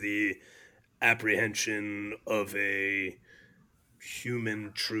tool to the apprehension of a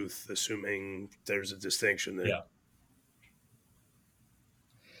human truth, assuming there's a distinction there. Yeah.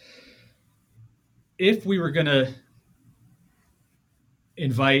 If we were going to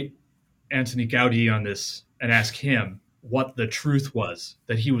invite Antoni Gaudí on this and ask him what the truth was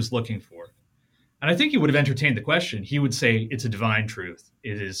that he was looking for, and I think he would have entertained the question, he would say it's a divine truth.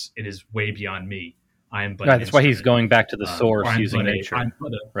 It is way beyond me. I am but right. That's why he's going back to the source using nature.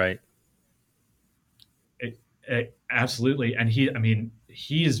 Right. Absolutely, and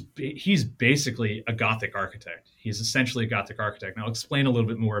he's basically a Gothic architect. He's essentially a Gothic architect. And I'll explain a little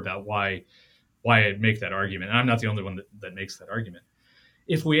bit more about why I make that argument. And I'm not the only one that makes that argument.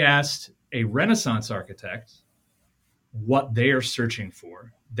 If we asked a Renaissance architect what they are searching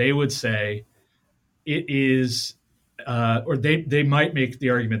for, they would say it is, or they might make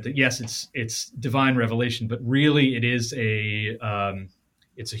the argument that yes, it's divine revelation, but really it is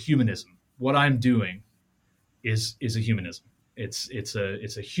it's a humanism. What I'm doing is a humanism. It's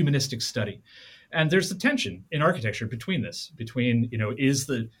a humanistic study, and there's a tension in architecture between is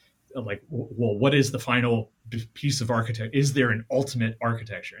the what is the final piece of architecture? Is there an ultimate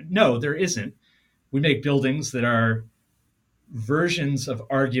architecture? No, there isn't. We make buildings that are versions of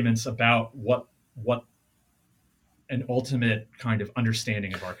arguments about what an ultimate kind of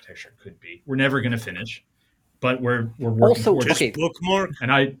understanding of architecture could be. We're never going to finish, but we're working also towards okay. Bookmark.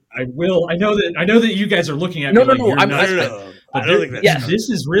 And I know that you guys are looking at me like you're nuts. I don't think that's yes. This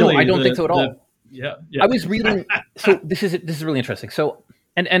is really no, I don't think so at all. Yeah. I was reading. So this is really interesting. So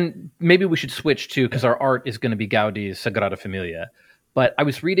and maybe we should switch to, because our art is going to be Gaudí's Sagrada Familia. But I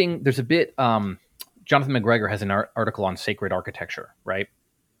was reading. There's a bit. Jonathan McGregor has an article on sacred architecture, right?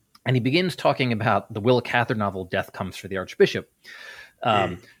 And he begins talking about the Willa Cather novel "Death Comes for the Archbishop,"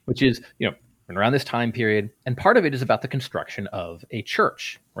 which is around this time period, and part of it is about the construction of a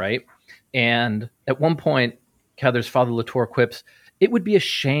church, right? And at one point, Cather's father Latour quips, "It would be a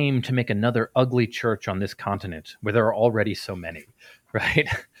shame to make another ugly church on this continent where there are already so many," right?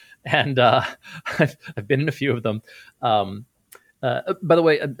 And I've been in a few of them. By the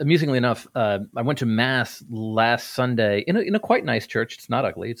way, amusingly enough, I went to Mass last Sunday in a quite nice church. It's not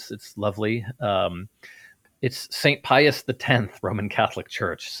ugly. It's lovely. It's St. Pius X Roman Catholic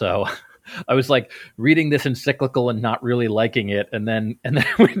Church. So I was like reading this encyclical and not really liking it, and then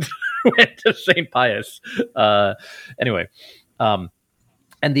went to St. Pius. Anyway, and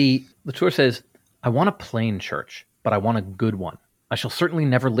the Latour says, "I want a plain church, but I want a good one. I shall certainly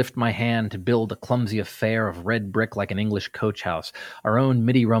never lift my hand to build a clumsy affair of red brick like an English coach house. Our own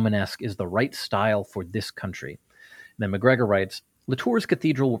midi Romanesque is the right style for this country." And then McGregor writes, "Latour's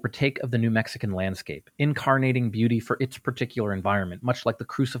cathedral will partake of the New Mexican landscape, incarnating beauty for its particular environment, much like the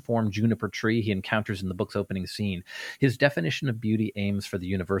cruciform juniper tree he encounters in the book's opening scene. His definition of beauty aims for the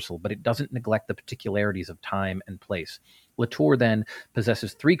universal, but it doesn't neglect the particularities of time and place. Latour then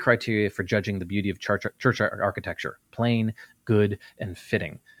possesses three criteria for judging the beauty of church architecture: plain, good, and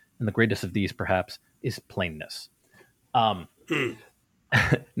fitting. And the greatest of these, perhaps, is plainness."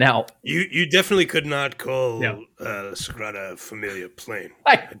 Now, you definitely could not call Sagrada Familia plain.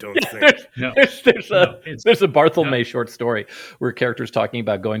 I don't think. There's a Barthelme short story where a character is talking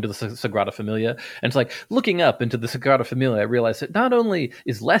about going to the Sagrada Familia, and it's like, looking up into the Sagrada Familia, I realized that not only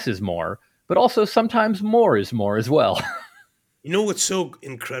is less is more, but also sometimes more is more as well. You know what's so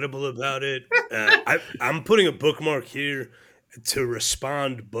incredible about it? I'm putting a bookmark here to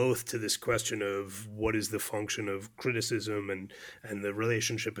respond both to this question of what is the function of criticism and the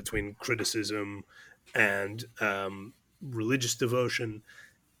relationship between criticism and religious devotion,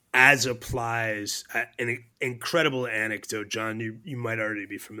 as applies an incredible anecdote. John, you might already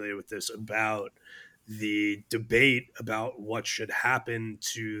be familiar with this, about the debate about what should happen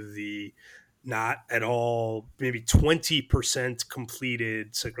to the not at all, maybe 20%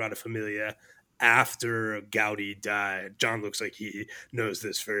 completed Sagrada Familia after Gaudí died. John looks like he knows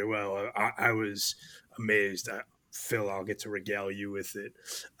this very well. I was amazed. Phil, I'll get to regale you with it.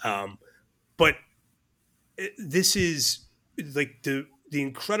 But this is like the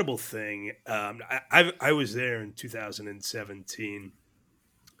incredible thing. I was there in 2017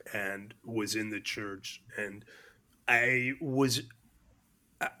 and was in the church, and I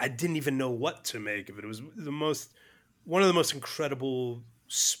didn't even know what to make of it. It was one of the most incredible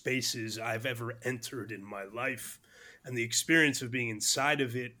spaces I've ever entered in my life, and the experience of being inside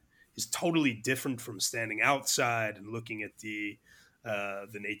of it is totally different from standing outside and looking at the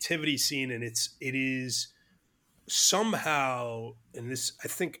nativity scene. And it is somehow, and this I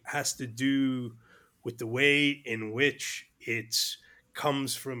think has to do with the way in which it's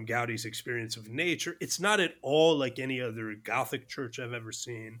comes from Gaudi's experience of nature. It's not at all like any other Gothic church I've ever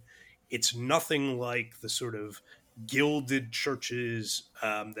seen. It's nothing like the sort of gilded churches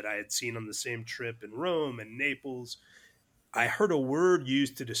that I had seen on the same trip in Rome and Naples. I heard a word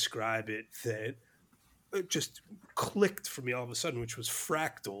used to describe it that just clicked for me all of a sudden, which was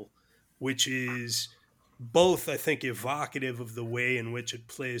fractal, which is both, I think, evocative of the way in which it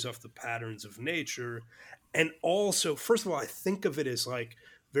plays off the patterns of nature. And also, first of all, I think of it as like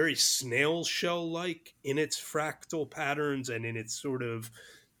very snail shell-like in its fractal patterns and in its sort of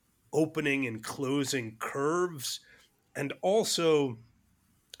opening and closing curves. And also,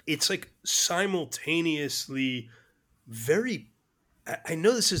 it's like simultaneously very, I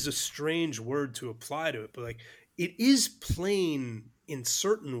know this is a strange word to apply to it, but like it is plain in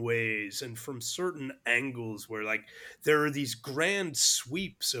certain ways and from certain angles where like there are these grand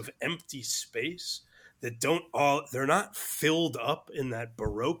sweeps of empty space that they're not filled up in that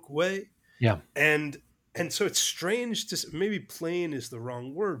Baroque way. Yeah. And so it's strange to, maybe plain is the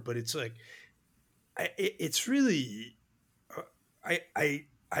wrong word, but it's like, it's really,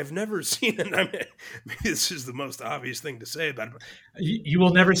 I've never seen it. I mean, maybe this is the most obvious thing to say about it. You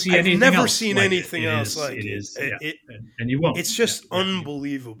will never see anything else. I've never seen anything else like it. It is, and you won't. It's just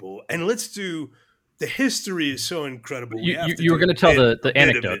unbelievable. And let's do, the history is so incredible. You were going to tell the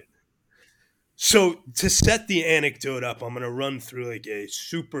anecdote. So to set the anecdote up, I'm going to run through like a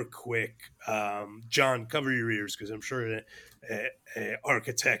super quick, John, cover your ears because I'm sure an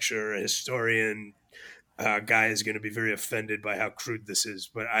architecture, a historian guy is going to be very offended by how crude this is.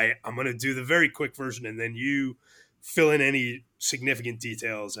 But I'm going to do the very quick version and then you fill in any significant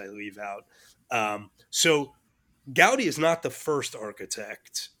details I leave out. So Gaudi is not the first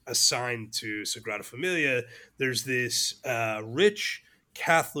architect assigned to Sagrada Familia. There's this rich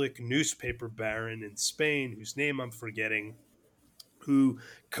Catholic newspaper baron in Spain, whose name I'm forgetting, who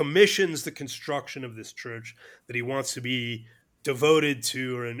commissions the construction of this church that he wants to be devoted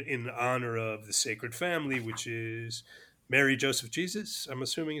to or in honor of the Sacred Family, which is Mary, Joseph, Jesus, I'm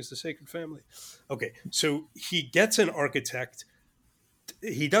assuming is the Sacred Family. Okay, so he gets an architect.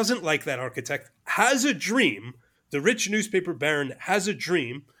 He doesn't like that architect, has a dream. The rich newspaper baron has a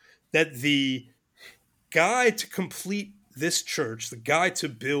dream that the guy to complete this church, the guy to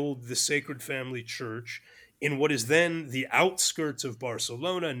build the Sacred Family Church in what is then the outskirts of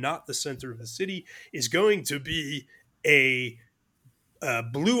Barcelona, not the center of the city, is going to be a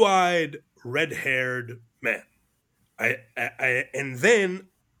blue-eyed, red-haired man. And then,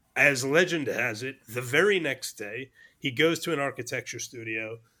 as legend has it, the very next day, he goes to an architecture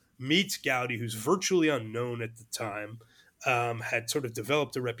studio, meets Gaudi, who's virtually unknown at the time, had sort of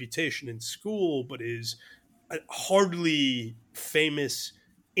developed a reputation in school, but is hardly famous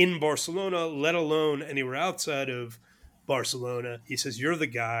in Barcelona, let alone anywhere outside of Barcelona. He says, "You're the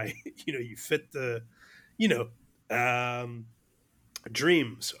guy. You fit the,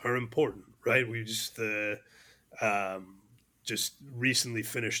 dreams are important, right? We just recently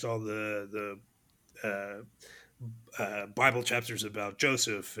finished all the Bible chapters about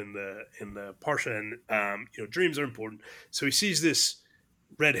Joseph in the Parsha, and dreams are important. So he sees this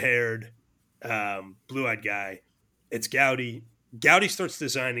red-haired, blue-eyed guy. It's Gaudi. Gaudi starts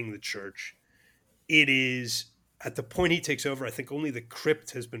designing the church. It is at the point he takes over, I think only the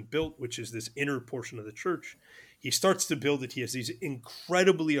crypt has been built, which is this inner portion of the church. He starts to build it. He has these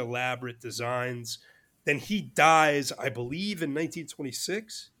incredibly elaborate designs. Then he dies, I believe, in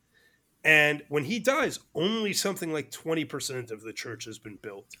 1926. And when he dies, only something like 20% of the church has been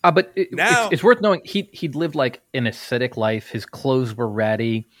built. But it's worth knowing he'd lived like an ascetic life. His clothes were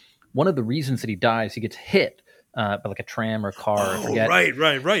ratty. One of the reasons that he dies, he gets hit by like a tram or car. I forget.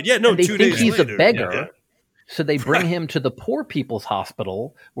 Right. Yeah, no, and they 2 think days he's later. A beggar. Yeah. So they bring him to the poor people's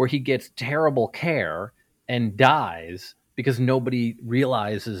hospital where he gets terrible care and dies because nobody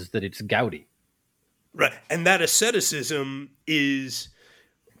realizes that it's Gaudi. Right. And that asceticism is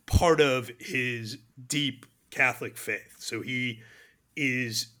part of his deep Catholic faith. So he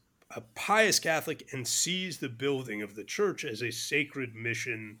is a pious Catholic and sees the building of the church as a sacred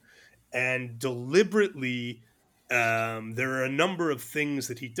mission, and deliberately there are a number of things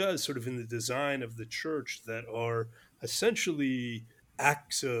that he does sort of in the design of the church that are essentially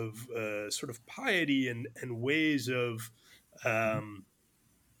acts of sort of piety and ways of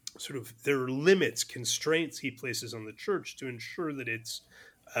sort of, there are limits, constraints he places on the church to ensure that it's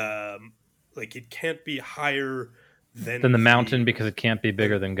like it can't be higher than the mountain because it can't be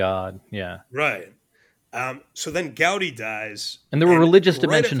bigger than God. Yeah. Right. So then Gaudi dies. And there were religious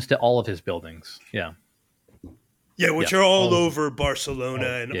dimensions to all of his buildings. Yeah. which are all over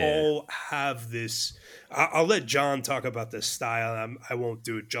Barcelona and all have this. I'll let John talk about the style. I won't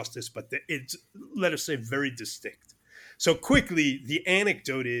do it justice, but it's, let us say, very distinct. So quickly, the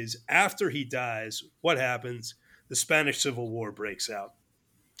anecdote is, after he dies, what happens? The Spanish Civil War breaks out.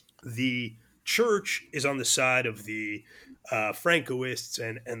 The church is on the side of the Francoists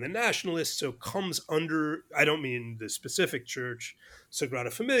and the nationalists, so comes under, I don't mean the specific church,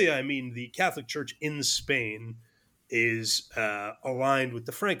 Sagrada Familia, I mean the Catholic Church in Spain is aligned with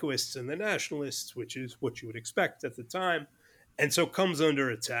the Francoists and the nationalists, which is what you would expect at the time. And so comes under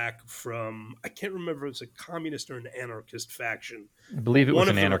attack from, I can't remember if it was a communist or an anarchist faction. I believe it was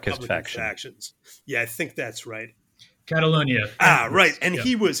an anarchist faction. Factions. Yeah, I think that's right. Catalonia. Right. And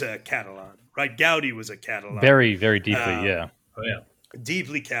he was a Catalan, right? Gaudi was a Catalan. Very, very deeply, Oh, yeah.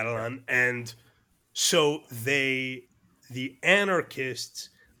 Deeply Catalan. And so the anarchists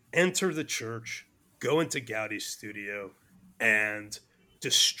enter the church, go into Gaudi's studio, and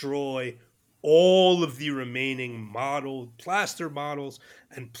destroy all of the remaining plaster models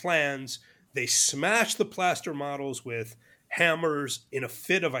and plans. They smash the plaster models with hammers in a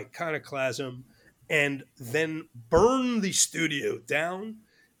fit of iconoclasm, and then burn the studio down.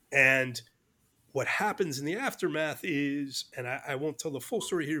 And what happens in the aftermath is, and I won't tell the full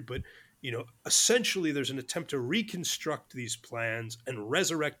story here, but essentially there's an attempt to reconstruct these plans and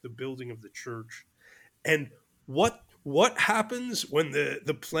resurrect the building of the church. And what happens when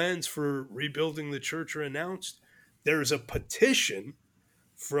the plans for rebuilding the church are announced? There's a petition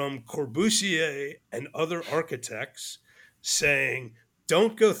from Corbusier and other architects saying,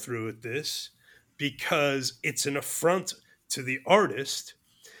 don't go through with this, because it's an affront to the artist,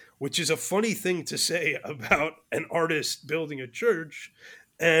 which is a funny thing to say about an artist building a church.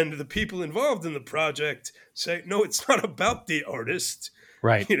 And the people involved in the project say, no, it's not about the artist.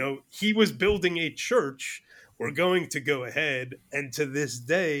 Right. He was building a church. We're going to go ahead. And to this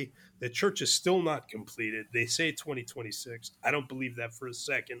day, the church is still not completed. They say 2026. I don't believe that for a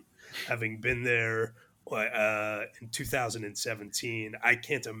second. Having been there in 2017, I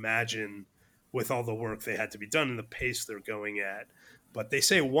can't imagine, with all the work they had to be done and the pace they're going at. But they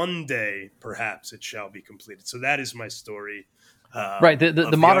say one day, perhaps, it shall be completed. So that is my story. Right.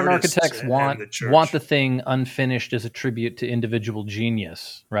 The modern architects want the thing unfinished as a tribute to individual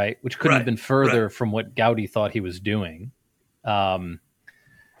genius, right? Which couldn't have been further from what Gaudi thought he was doing. And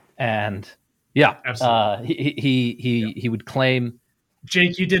yeah, he would claim.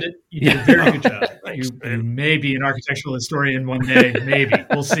 Jake, you did it. You did a very good job. You may be an architectural historian one day. Maybe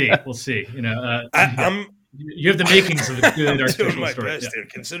we'll see. You have the makings of a good architectural historian. Doing my best here.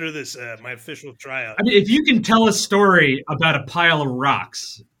 Consider this my official tryout. I mean, if you can tell a story about a pile of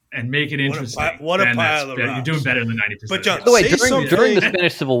rocks and make it interesting, what a pile of rocks. You're doing better than 90%. But John, by the way, during the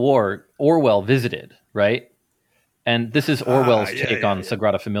Spanish Civil War, Orwell visited, right? And this is Orwell's take on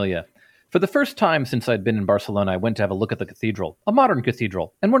Sagrada Familia. For the first time since I'd been in Barcelona, I went to have a look at the cathedral, a modern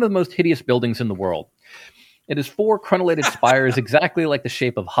cathedral, and one of the most hideous buildings in the world. It has 4 crenellated spires exactly like the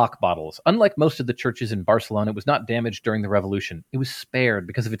shape of hock bottles. Unlike most of the churches in Barcelona, it was not damaged during the revolution. It was spared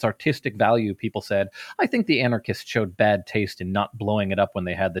because of its artistic value, people said. I think the anarchists showed bad taste in not blowing it up when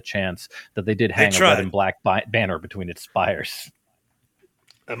they had the chance, that they did hang a red and black banner between its spires.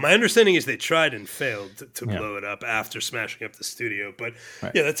 My understanding is they tried and failed to blow it up after smashing up the studio. But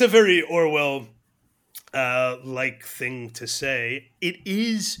that's a very Orwell-like thing to say. It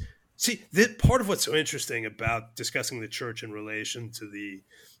is... See, part of what's so interesting about discussing the church in relation to the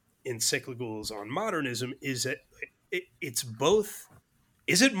encyclicals on modernism is that it's both.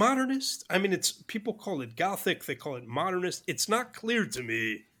 Is it modernist? I mean, people call it Gothic, they call it modernist. It's not clear to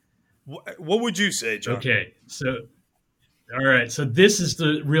me. What would you say, John? Okay, all right. So this is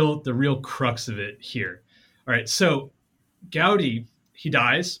the real crux of it here. All right. So Gaudi, he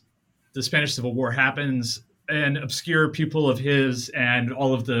dies. The Spanish Civil War happens. An obscure pupil of his and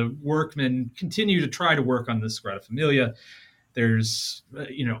all of the workmen continue to try to work on the Sagrada Familia. There's,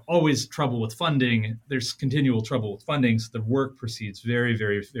 always trouble with funding. There's continual trouble with funding. So the work proceeds very,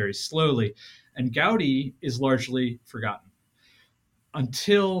 very, very slowly. And Gaudi is largely forgotten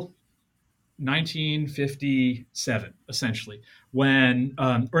until 1957, essentially, when,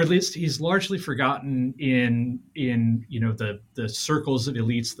 or at least he's largely forgotten in the circles of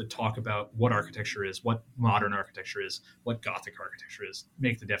elites that talk about what architecture is, what modern architecture is, what Gothic architecture is,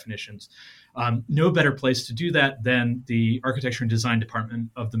 make the definitions. No better place to do that than the Architecture and Design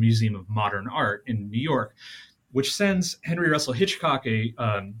Department of the Museum of Modern Art in New York, which sends Henry Russell Hitchcock, a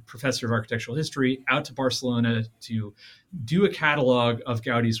professor of architectural history, out to Barcelona to do a catalog of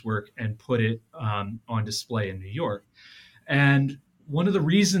Gaudi's work and put it on display in New York. And one of the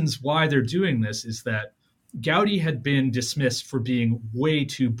reasons why they're doing this is that Gaudi had been dismissed for being way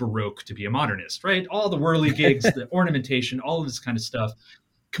too Baroque to be a modernist, right? All the whirligigs, the ornamentation, all of this kind of stuff,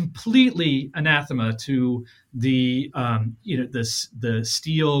 completely anathema to the the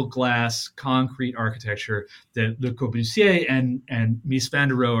steel, glass, concrete architecture that Le Corbusier and Mies van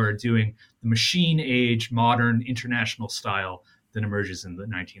der Rohe are doing, the machine age, modern, international style that emerges in the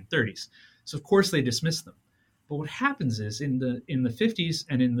 1930s. So of course they dismiss them. But what happens is in the 50s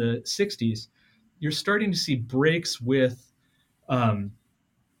and in the 60s, you're starting to see breaks with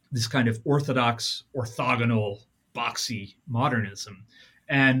this kind of orthodox, orthogonal, boxy modernism.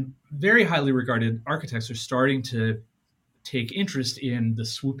 And very highly regarded architects are starting to take interest in the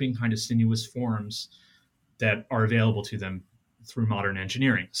swooping kind of sinuous forms that are available to them through modern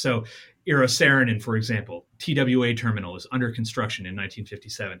engineering. So Eero Saarinen, for example, TWA terminal is under construction in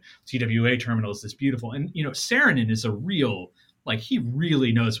 1957. TWA terminal is this beautiful, and Saarinen is a real, he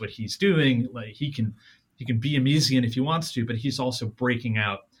really knows what he's doing. Like he can be a Miesian if he wants to, but he's also breaking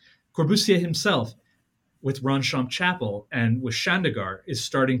out. Corbusier himself, with Ronchamp Chapel and with Chandigarh, is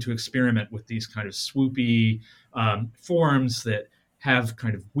starting to experiment with these kind of swoopy forms that have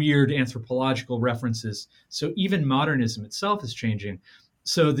kind of weird anthropological references. So even modernism itself is changing.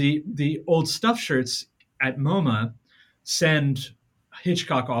 So the old stuff shirts at MoMA send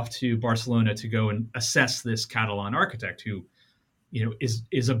Hitchcock off to Barcelona to go and assess this Catalan architect who,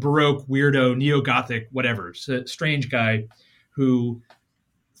 is a Baroque, weirdo, neo-Gothic, whatever, strange guy who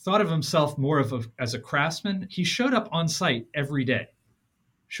thought of himself more as a craftsman. He showed up on site every day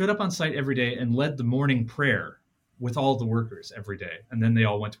and led the morning prayer with all the workers every day. And then they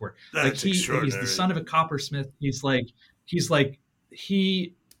all went to work. That's extraordinary. He's the son of a coppersmith. He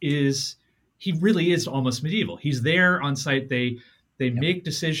really is almost medieval. He's there on site. They make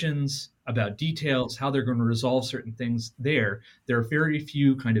decisions about details, how they're going to resolve certain things there. There are very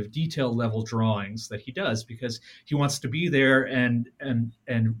few kind of detail level drawings that he does because he wants to be there and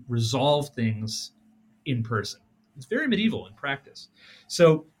resolve things in person. It's very medieval in practice.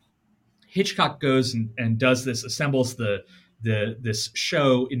 So Hitchcock goes and does this, assembles this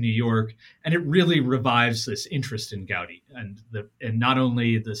show in New York, and it really revives this interest in Gaudi and not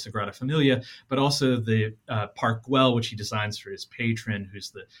only the Sagrada Familia, but also the Park Güell, which he designs for his patron,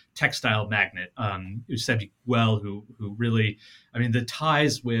 who's the textile magnate, Eusebi Güell, who really, the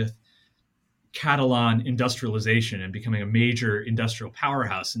ties with Catalan industrialization and becoming a major industrial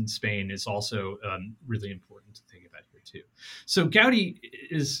powerhouse in Spain is also really important to think about here too. So Gaudi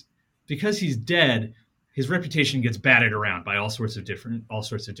is, because he's dead, his reputation gets batted around by all sorts of different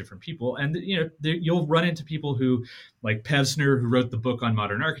people, and you'll run into people who, like Pevsner, who wrote the book on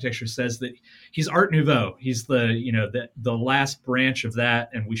modern architecture, says that he's Art Nouveau. He's the last branch of that,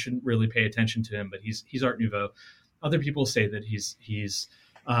 and we shouldn't really pay attention to him. But he's Art Nouveau. Other people say that he is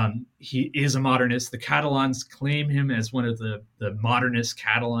a modernist. The Catalans claim him as one of the modernist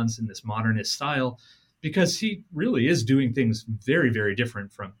Catalans in this modernist style, because he really is doing things very, very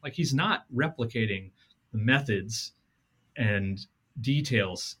different from, he's not replicating the methods and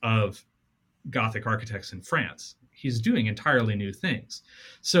details of Gothic architects in France. He's doing entirely new things.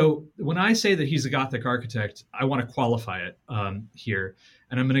 So when I say that he's a Gothic architect, I want to qualify it here.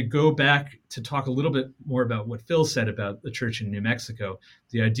 And I'm going to go back to talk a little bit more about what Phil said about the church in New Mexico,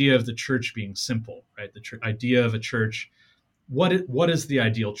 the idea of the church being simple, right? The idea of a church. What does the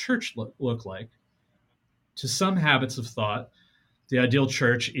ideal church look like? To some habits of thought, the ideal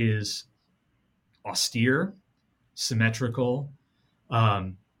church is austere, symmetrical.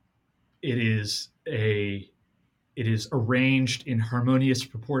 It is arranged in harmonious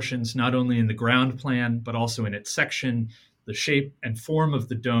proportions, not only in the ground plan, but also in its section, the shape and form of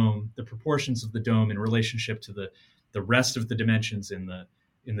the dome, the proportions of the dome in relationship to the rest of the dimensions in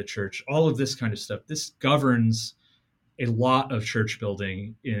the church. All of this kind of stuff. This governs a lot of church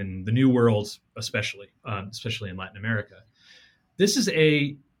building in the New World, especially in Latin America. This is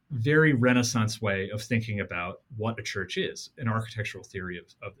a very Renaissance way of thinking about what a church is, an architectural theory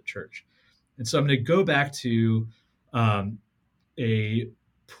of the church. And so I'm going to go back to a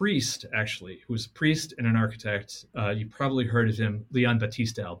priest, actually, who was a priest and an architect. You probably heard of him, Leon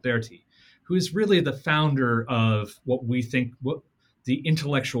Battista Alberti, who is really the founder of what the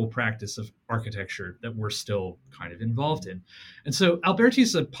intellectual practice of architecture that we're still kind of involved in. And so Alberti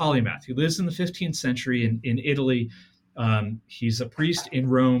is a polymath. He lives in the 15th century in Italy. He's a priest in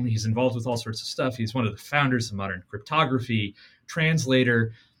Rome. He's involved with all sorts of stuff. He's one of the founders of modern cryptography,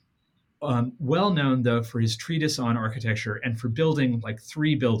 translator, well known, though, for his treatise on architecture and for building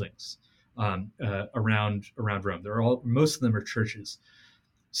 3 buildings around Rome. Most of them are churches.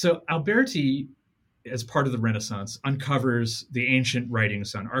 So Alberti as part of the Renaissance, uncovers the ancient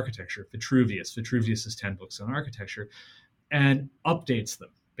writings on architecture, Vitruvius's 10 books on architecture, and updates them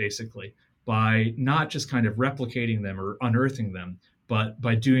basically by not just kind of replicating them or unearthing them, but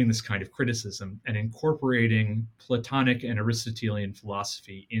by doing this kind of criticism and incorporating Platonic and Aristotelian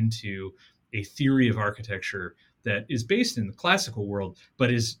philosophy into a theory of architecture that is based in the classical world,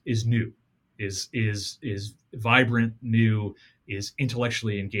 but is new, is vibrant, new, is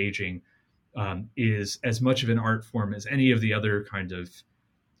intellectually engaging, is as much of an art form as any of the other kind of,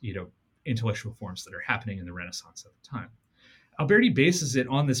 intellectual forms that are happening in the Renaissance at the time. Alberti bases it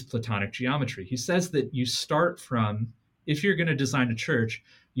on this Platonic geometry. He says that you start from, if you're going to design a church,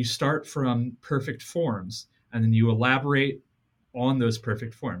 you start from perfect forms, and then you elaborate on those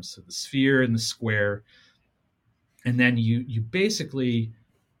perfect forms. So the sphere and the square, and then you basically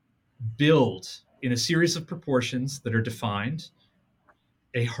build in a series of proportions that are defined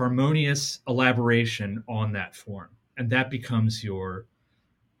a harmonious elaboration on that form, and that becomes the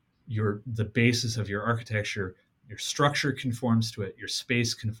basis of your architecture. Your structure conforms to it, your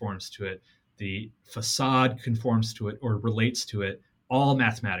space conforms to it, the facade conforms to it or relates to it, all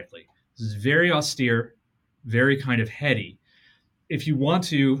mathematically. This is very austere, very kind of heady. If you want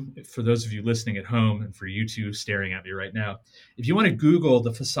to, for those of you listening at home and for you two staring at me right now, if you want to Google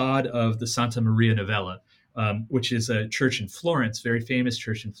the facade of the Santa Maria Novella, which is a church in Florence, very famous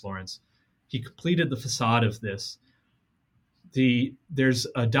church in Florence, he completed the facade of this. There's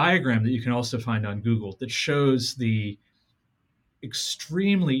a diagram that you can also find on Google that shows the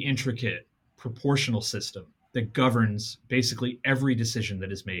extremely intricate proportional system that governs basically every decision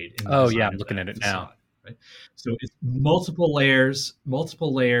that is made. I'm looking at it facade, now. Right? So it's multiple layers.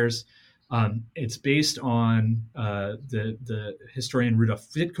 It's based on the historian Rudolf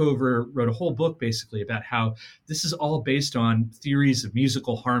Wittkover wrote a whole book basically about how this is all based on theories of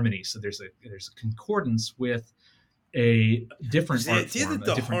musical harmony. So there's a concordance with a different art form,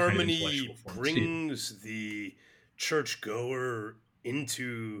 that the harmony brings the churchgoer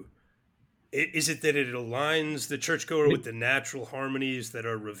into. Is it that it aligns the churchgoer with the natural harmonies that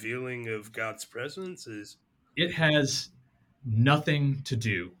are revealing of God's presence? It has nothing to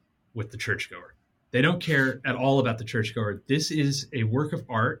do with the churchgoer. They don't care at all about the churchgoer. This is a work of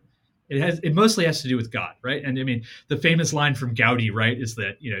art. It mostly has to do with God, right? And I mean, the famous line from Gaudi, right, is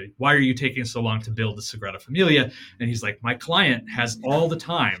that, why are you taking so long to build the Sagrada Familia? And he's like, my client has all the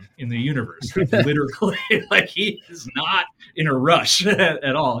time in the universe, literally, like he is not in a rush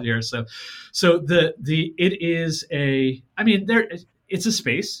at all here. So it's a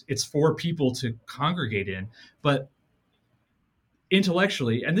space. It's for people to congregate in, but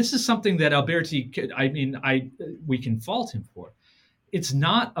intellectually, and this is something that Alberti, we can fault him for. It's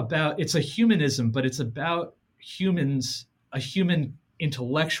a humanism, but it's about a human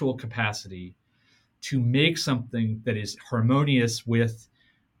intellectual capacity to make something that is harmonious with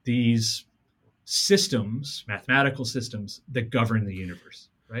these systems, mathematical systems that govern the universe,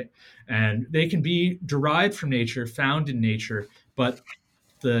 right? And they can be derived from nature, found in nature, but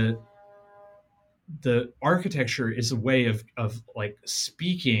the architecture is a way of like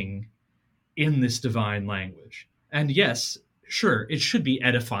speaking in this divine language. And yes, sure, it should be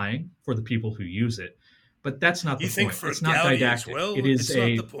edifying for the people who use it, but that's not the point. It's not didactic. Well, it is not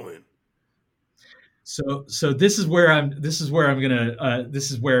the point. So this is where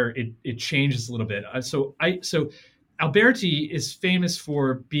it changes a little bit. So Alberti is famous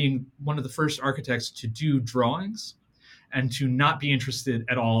for being one of the first architects to do drawings and to not be interested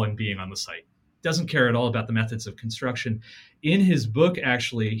at all in being on the site. Doesn't care at all about the methods of construction. In his book,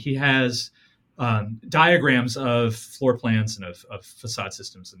 actually, he has diagrams of floor plans and of facade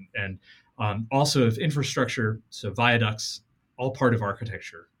systems and also of infrastructure, so viaducts, all part of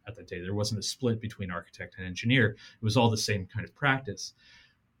architecture at that day. There wasn't a split between architect and engineer. It was all the same kind of practice.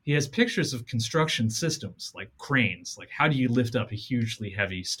 He has pictures of construction systems like cranes, like how do you lift up a hugely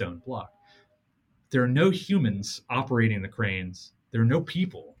heavy stone block? There are no humans operating the cranes. There are no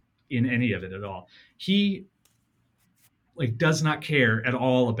people in any of it at all. He does not care at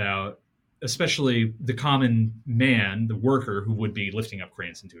all about, especially the common man, the worker who would be lifting up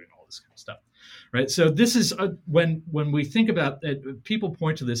cranes and doing all this kind of stuff, right? So this is when we think about it, people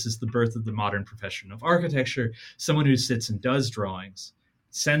point to this as the birth of the modern profession of architecture. Someone who sits and does drawings,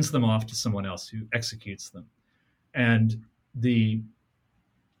 sends them off to someone else who executes them. And the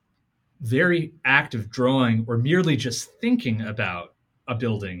very act of drawing or merely just thinking about a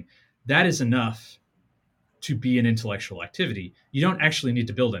building, that is enough to be an intellectual activity. You don't actually need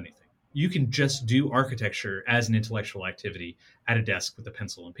to build anything. You can just do architecture as an intellectual activity at a desk with a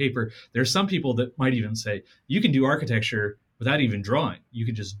pencil and paper. There are some people that might even say you can do architecture without even drawing. You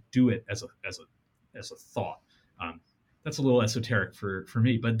can just do it as a as a thought. That's a little esoteric for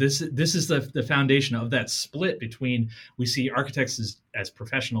me, but this is the foundation of that split between, we see architects as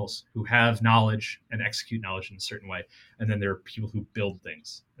professionals who have knowledge and execute knowledge in a certain way, and then there are people who build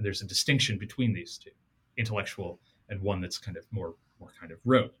things, and there's a distinction between these two, intellectual and one that's kind of more kind of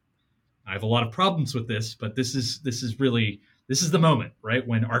rote. I have a lot of problems with this, but this is the moment, right,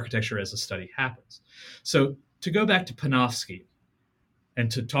 when architecture as a study happens. So to go back to Panofsky, and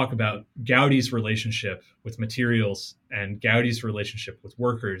to talk about Gaudi's relationship with materials and Gaudi's relationship with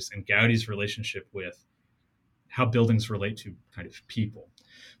workers and Gaudi's relationship with how buildings relate to kind of people.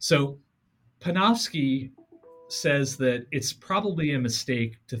 So Panofsky says that it's probably a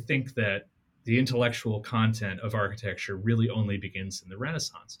mistake to think that the intellectual content of architecture really only begins in the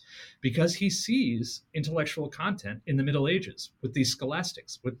Renaissance, because he sees intellectual content in the Middle Ages with these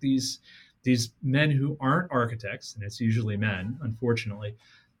scholastics, with these men who aren't architects, and it's usually men, unfortunately.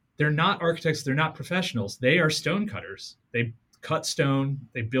 They're not architects, they're not professionals. They are stonecutters. They cut stone,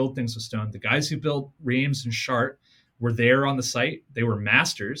 they build things with stone. The guys who built Reims and Chartres were there on the site. They were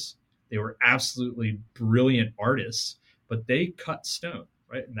masters. They were absolutely brilliant artists, but they cut stone,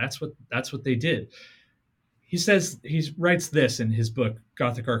 right? And that's what they did. He writes this in his book,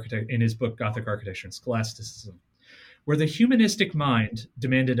 Gothic Architecture and Scholasticism, where the humanistic mind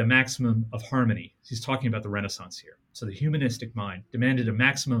demanded a maximum of harmony. He's talking about the Renaissance here. So the humanistic mind demanded a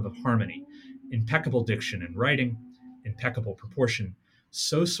maximum of harmony, impeccable diction and writing, impeccable proportion,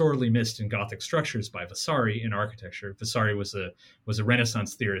 so sorely missed in Gothic structures by Vasari in architecture. Vasari was a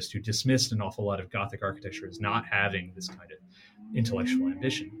Renaissance theorist who dismissed an awful lot of Gothic architecture as not having this kind of intellectual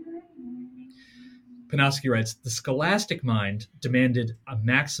ambition. Panofsky writes, the scholastic mind demanded a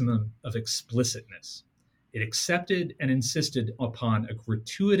maximum of explicitness. It accepted and insisted upon a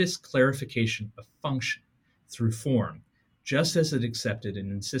gratuitous clarification of function through form, just as it accepted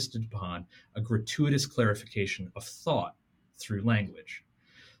and insisted upon a gratuitous clarification of thought through language.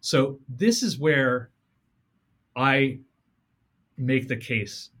 So this is where I make the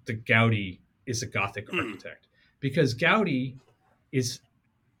case that Gaudi is a Gothic architect, because Gaudi is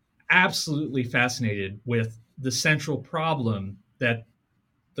absolutely fascinated with the central problem that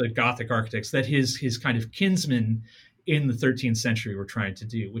the Gothic architects, that his kind of kinsmen in the 13th century were trying to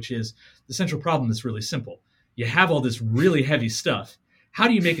do, which is, the central problem is really simple. You have all this really heavy stuff. How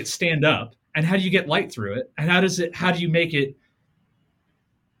do you make it stand up? And how do you get light through it? And how do you make it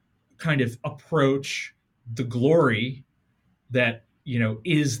kind of approach the glory that,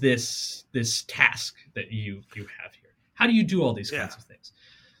 is this task that you have here? How do you do all these kinds of things?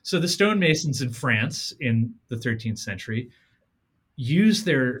 So the stonemasons in France in the 13th century use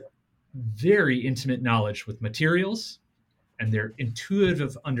their very intimate knowledge with materials and their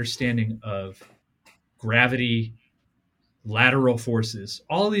intuitive understanding of gravity, lateral forces,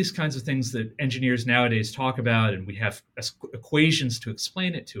 all these kinds of things that engineers nowadays talk about, and we have equations to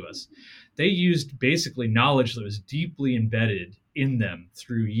explain it to us. They used basically knowledge that was deeply embedded in them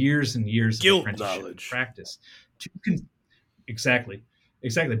through years and years of apprenticeship and practice. Exactly.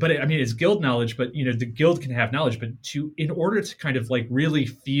 But it's guild knowledge, but the guild can have knowledge, but in order to kind of like really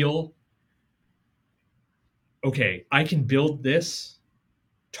feel, okay, I can build this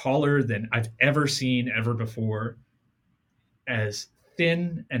taller than I've ever seen ever before, as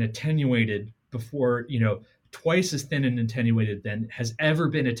thin and attenuated before, twice as thin and attenuated than has ever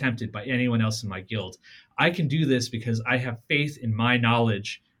been attempted by anyone else in my guild. I can do this because I have faith in my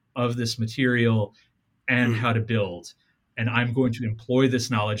knowledge of this material and how to build. And I'm going to employ this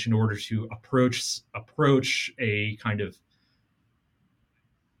knowledge in order to approach a kind of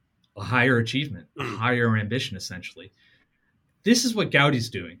a higher achievement, a higher ambition, essentially. This is what Gaudi's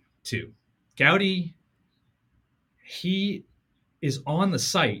doing too. Gaudi, he is on the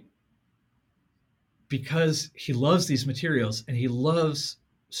site because he loves these materials and he loves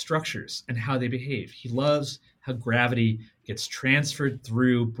structures and how they behave. He loves how gravity gets transferred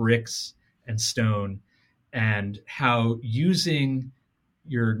through bricks and stone, and how using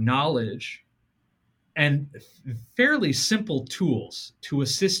your knowledge and fairly simple tools to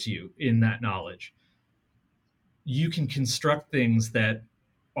assist you in that knowledge, you can construct things that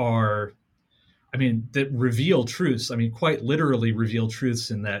that reveal truths. Quite literally reveal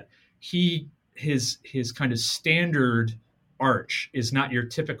truths, in that his kind of standard arch is not your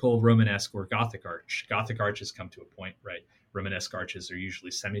typical Romanesque or Gothic arch. Gothic arches come to a point, right? Romanesque arches are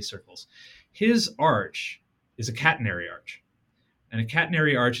usually semicircles. His arch is a catenary arch. And a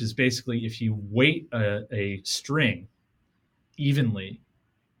catenary arch is basically, if you weight a string evenly,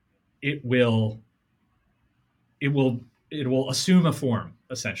 it will assume a form,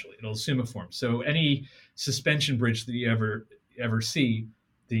 essentially. It'll assume a form. So any suspension bridge that you ever see,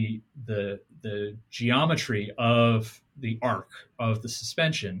 the geometry of the arc of the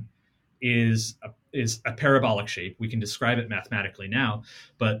suspension is a parabolic shape. We can describe it mathematically now,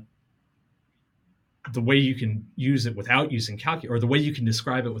 but the way you can use it without using calculus, or the way you can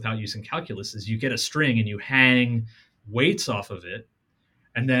describe it without using calculus, is you get a string and you hang weights off of it,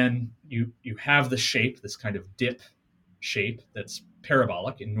 and then you have the shape, this kind of dip shape that's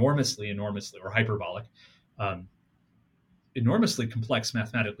parabolic, enormously, or hyperbolic, enormously complex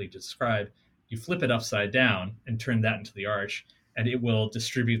mathematically to describe. You flip it upside down and turn that into the arch, and it will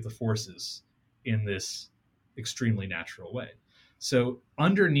distribute the forces in this extremely natural way. So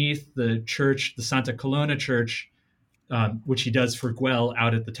underneath the church, the Santa Coloma church, which he does for Güell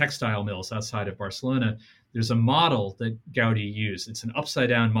out at the textile mills outside of Barcelona, there's a model that Gaudi used. It's an upside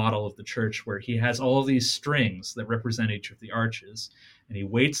down model of the church where he has all of these strings that represent each of the arches, and he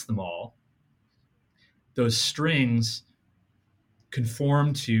weights them all. Those strings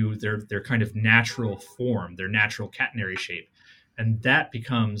conform to their kind of natural form, their natural catenary shape. And that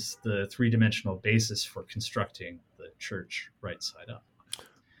becomes the three-dimensional basis for constructing the church right side up.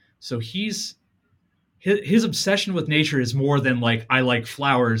 So his obsession with nature is more than like, I like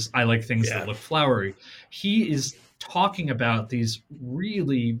flowers, I like things that look flowery. He is talking about these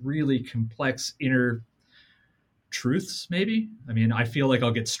really, really complex inner truths, maybe. I mean, I feel like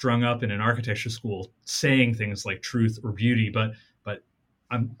I'll get strung up in an architecture school saying things like truth or beauty, but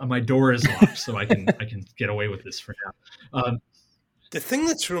my door is locked, so I can get away with this for now. The thing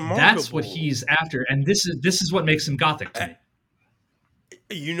that's remarkable, that's what he's after, and this is what makes him Gothic to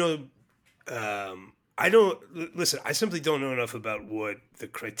me. I don't listen. I simply don't know enough about what the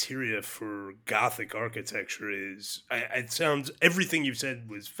criteria for Gothic architecture is. It sounds, everything you've said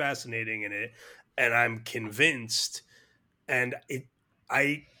was fascinating in it, and I'm convinced. And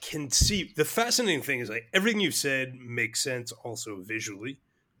I can see the fascinating thing is like everything you've said makes sense also visually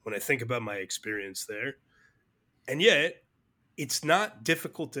when I think about my experience there, and yet it's not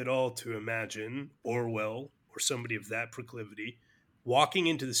difficult at all to imagine Orwell or somebody of that proclivity walking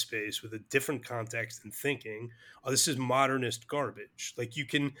into the space with a different context and thinking, oh, this is modernist garbage. Like you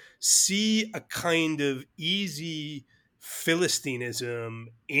can see a kind of easy Philistinism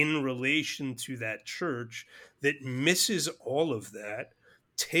in relation to that church that misses all of that,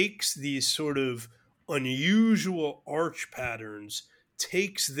 takes these sort of unusual arch patterns,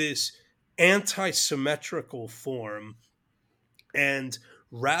 takes this anti-symmetrical form, and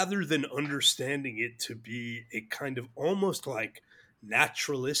rather than understanding it to be a kind of almost like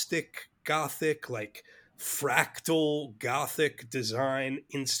naturalistic Gothic, like fractal Gothic design,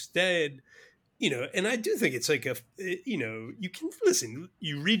 instead, and I do think it's like you can listen,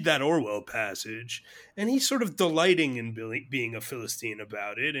 you read that Orwell passage and he's sort of delighting in being a Philistine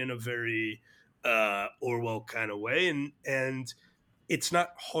about it in a very Orwell kind of way. And it's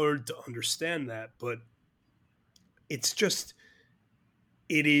not hard to understand that, but it's just,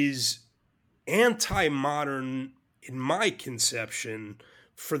 it is anti-modern in my conception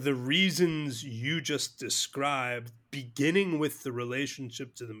for the reasons you just described, beginning with the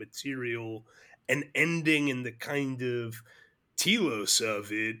relationship to the material and ending in the kind of telos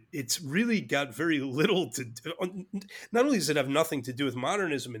of it. It's really got very little to do. Not only does it have nothing to do with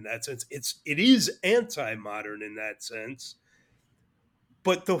modernism in that sense, it is anti-modern in that sense.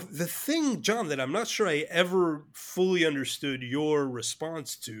 But the thing, John, that I'm not sure I ever fully understood your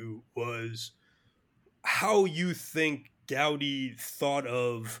response to was how you think Gaudi thought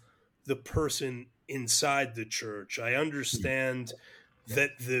of the person inside the church. I understand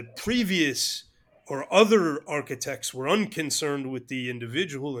that the previous or other architects were unconcerned with the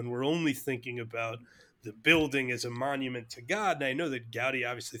individual and were only thinking about the building as a monument to God. And I know that Gaudi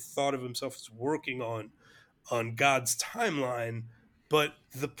obviously thought of himself as working on God's timeline. But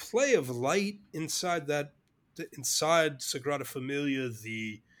the play of light inside Sagrada Familia,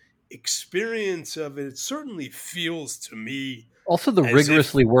 the experience of it certainly feels to me. Also the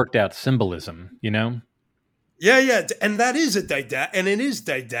rigorously worked out symbolism, Yeah. And that is and it is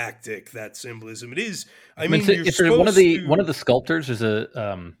didactic, that symbolism. It is, it's one of the sculptors is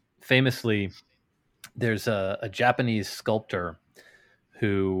famously, there's a Japanese sculptor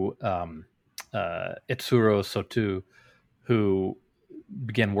who, Etsuro Sotu, who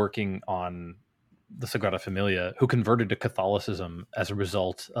began working on the Sagrada Familia, who converted to Catholicism as a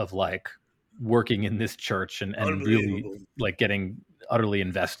result of like working in this church and really like getting utterly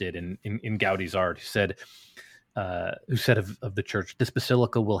invested in Gaudi's art, who said of the church, this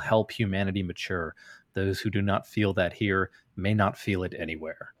basilica will help humanity mature. Those who do not feel that here may not feel it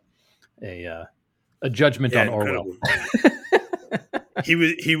anywhere. A judgment on Orwell.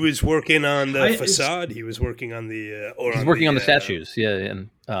 he was working on the facade. He was working on the he's working on the statues. Yeah, and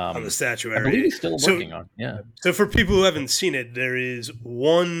on the statuary. I believe he's still working on. Yeah. So for people who haven't seen it, there is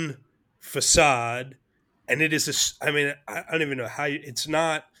one facade, and it is I don't even know how it's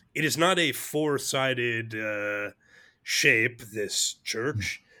not. It is not a four-sided shape. This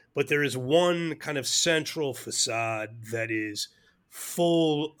church, but there is one kind of central facade that is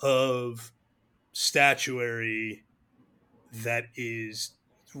full of statuary that is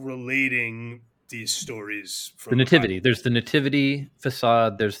relating these stories from the nativity. There's the nativity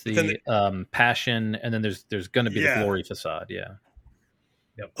facade. There's the passion, and then there's going to be the glory facade. Yeah.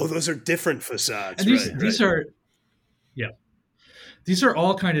 Yep. Oh, those are different facades. And these are, these are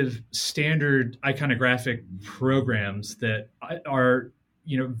all kind of standard iconographic programs that are,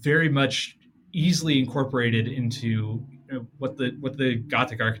 very much easily incorporated into what the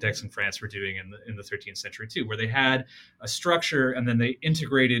Gothic architects in France were doing in the 13th century too, where they had a structure and then they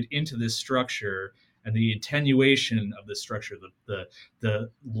integrated into this structure and the attenuation of this structure, the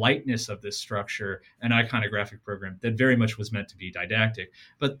lightness of this structure, an iconographic program that very much was meant to be didactic.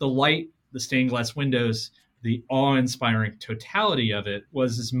 But the light, the stained glass windows, the awe-inspiring totality of it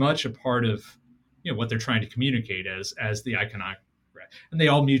was as much a part of what they're trying to communicate as the iconography, and they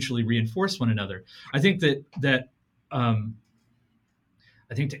all mutually reinforce one another. I think that I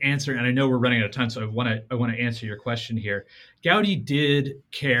think to answer, and I know we're running out of time, so I want to answer your question here. Gaudi did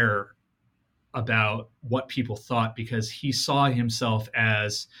care about what people thought because he saw himself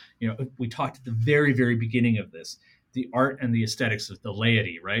as, we talked at the very, very beginning of this, the art and the aesthetics of the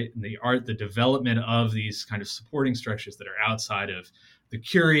laity, right? And the development of these kind of supporting structures that are outside of the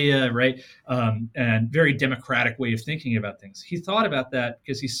curia, right? And very democratic way of thinking about things. He thought about that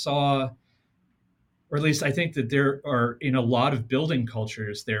because he saw, or at least I think that there are, in a lot of building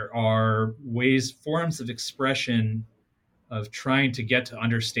cultures, there are forms of expression of trying to get to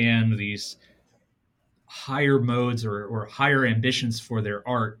understand these higher modes or higher ambitions for their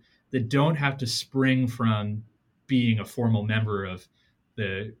art that don't have to spring from being a formal member of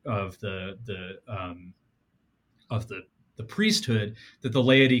the priesthood, that the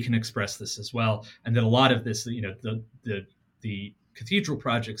laity can express this as well, and that a lot of this, the cathedral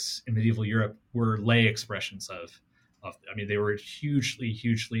projects in medieval Europe were lay expressions of. They were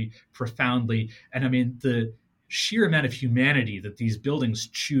hugely, profoundly, and the sheer amount of humanity that these buildings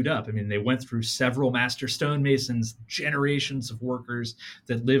chewed up. They went through several master stonemasons, generations of workers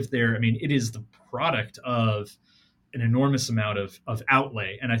that lived there. It is the product of an enormous amount of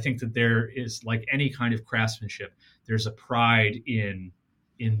outlay. And I think that there is, like any kind of craftsmanship, there's a pride in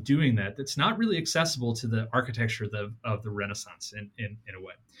doing that that's not really accessible to the architecture of the Renaissance in a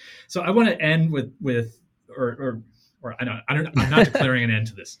way. So I want to end with I'm not declaring an end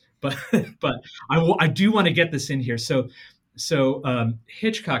to this, but I do want to get this in here. So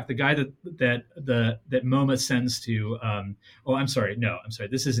Hitchcock, the guy that MoMA sends to,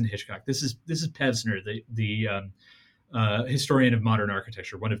 this isn't Hitchcock. This is Pevsner, the historian of modern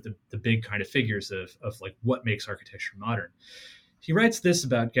architecture, one of the big kind of figures of like what makes architecture modern. He writes this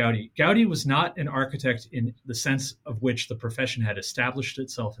about Gaudi. Gaudi was not an architect in the sense of which the profession had established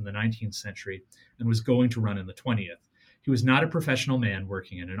itself in the 19th century and was going to run in the 20th. He was not a professional man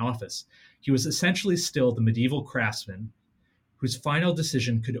working in an office. He was essentially still the medieval craftsman whose final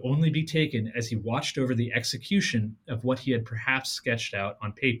decision could only be taken as he watched over the execution of what he had perhaps sketched out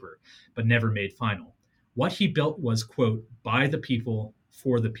on paper, but never made final. What he built was, quote, by the people,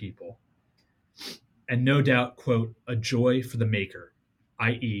 for the people, and no doubt, quote, a joy for the maker,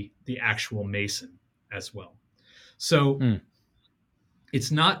 i.e. the actual mason as well. So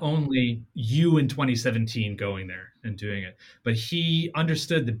it's not only you in 2017 going there and doing it, but he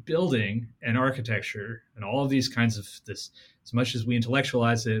understood the building and architecture and all of these kinds of this, as much as we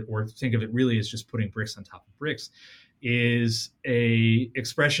intellectualize it or think of it really as just putting bricks on top of bricks, is a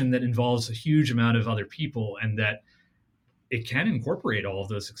expression that involves a huge amount of other people, and that it can incorporate all of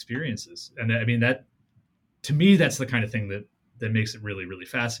those experiences. And that, to me, that's the kind of thing that makes it really, really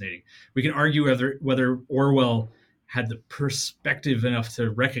fascinating. We can argue whether Orwell had the perspective enough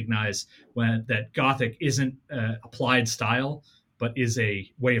to recognize that Gothic isn't applied style, but is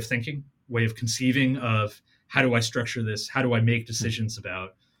a way of thinking, way of conceiving of how do I structure this? How do I make decisions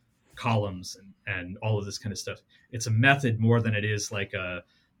about columns and all of this kind of stuff? It's a method more than it is like a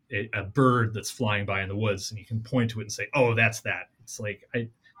bird that's flying by in the woods and you can point to it and say, oh, that's that. It's like,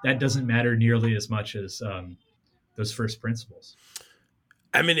 that doesn't matter nearly as much as those first principles.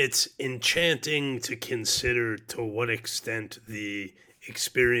 It's enchanting to consider to what extent the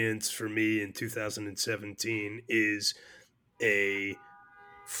experience for me in 2017 is a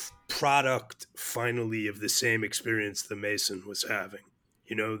product finally of the same experience the Mason was having.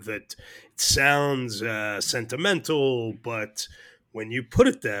 that it sounds sentimental, but when you put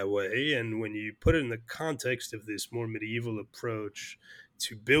it that way, and when you put it in the context of this more medieval approach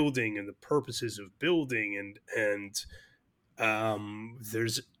to building and the purposes of building, and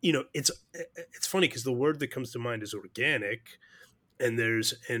there's, it's funny because the word that comes to mind is organic, and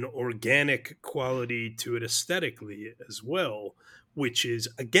there's an organic quality to it aesthetically as well, which is,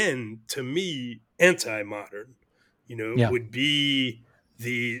 again, to me, anti-modern. Would be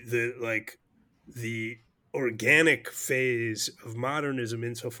the organic phase of modernism,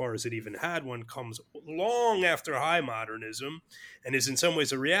 insofar as it even had one, comes long after high modernism and is in some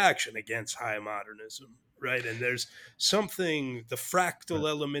ways a reaction against high modernism, right? And there's something, the fractal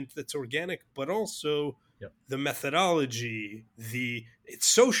element that's organic, but also the methodology, it's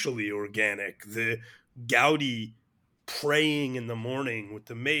socially organic, the Gaudi praying in the morning with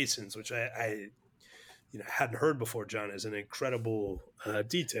the Masons, which I hadn't heard before, John, is an incredible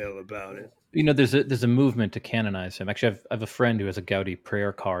detail about it. There's a movement to canonize him. Actually, I have a friend who has a Gaudi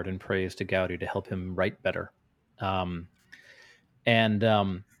prayer card and prays to Gaudi to help him write better. To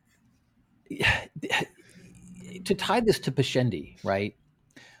tie this to Pascendi, right?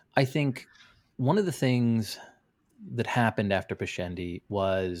 I think one of the things that happened after Pascendi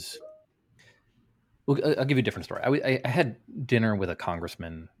was, I'll give you a different story. I had dinner with a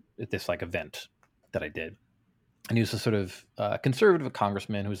congressman at this event that I did. And he was a sort of conservative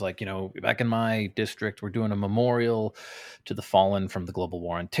congressman who was like, back in my district, we're doing a memorial to the fallen from the global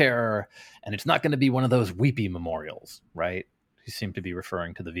war on terror. And it's not going to be one of those weepy memorials, right? He seemed to be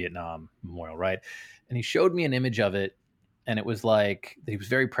referring to the Vietnam memorial, right? And he showed me an image of it. And it was that he was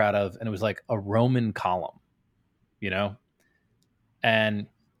very proud of. And it was like a Roman column, And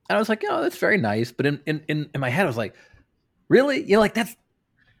I was like, that's very nice. But in my head, I was like, really? That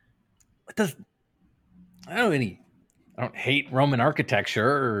does... I don't hate Roman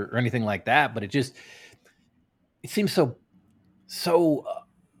architecture or anything like that, but it seems so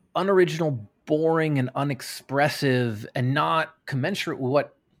unoriginal, boring, and unexpressive, and not commensurate with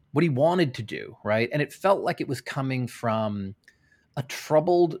what he wanted to do, right? And it felt like it was coming from a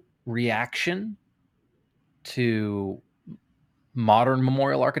troubled reaction to modern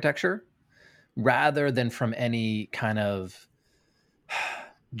memorial architecture, rather than from any kind of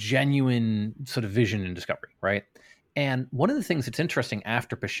genuine sort of vision and discovery, right? And one of the things that's interesting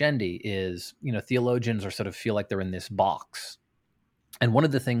after Pascendi is, theologians are sort of feel like they're in this box. And one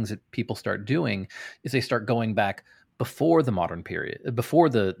of the things that people start doing is they start going back before the modern period, before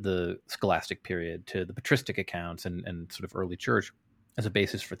the scholastic period, to the patristic accounts and sort of early church as a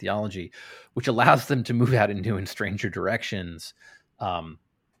basis for theology, which allows them to move out in new and stranger directions. And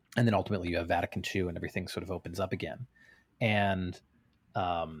then ultimately you have Vatican II and everything sort of opens up again. And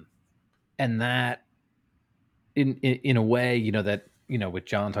that in a way, with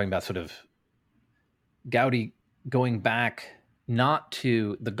John talking about sort of Gaudi going back not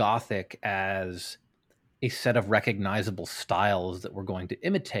to the Gothic as a set of recognizable styles that we're going to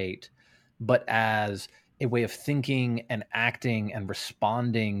imitate, but as a way of thinking and acting and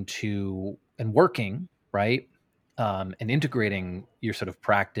responding to and working, right? And integrating your sort of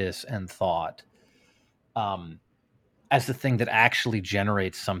practice and thought as the thing that actually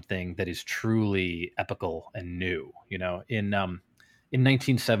generates something that is truly epical and new. In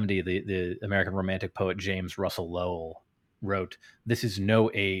 1970, the American Romantic poet James Russell Lowell wrote, "This is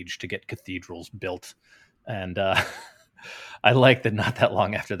no age to get cathedrals built." And I like that not that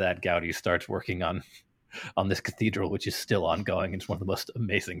long after that, Gaudi starts working on this cathedral, which is still ongoing. It's one of the most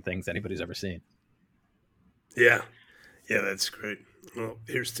amazing things anybody's ever seen. Yeah, that's great. Well,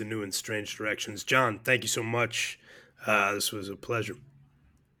 here's to new and strange directions. John, thank you so much. This was a pleasure.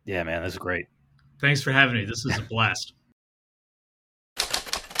 Yeah, man, this is great. Thanks for having me. This was a blast.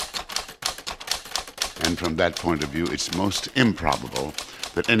 And from that point of view, it's most improbable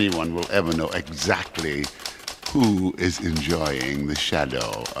that anyone will ever know exactly who is enjoying the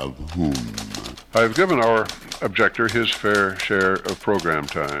shadow of whom. I've given our objector his fair share of program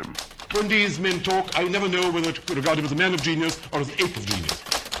time. When these men talk, I never know whether to regard him as a man of genius or as an ape of genius.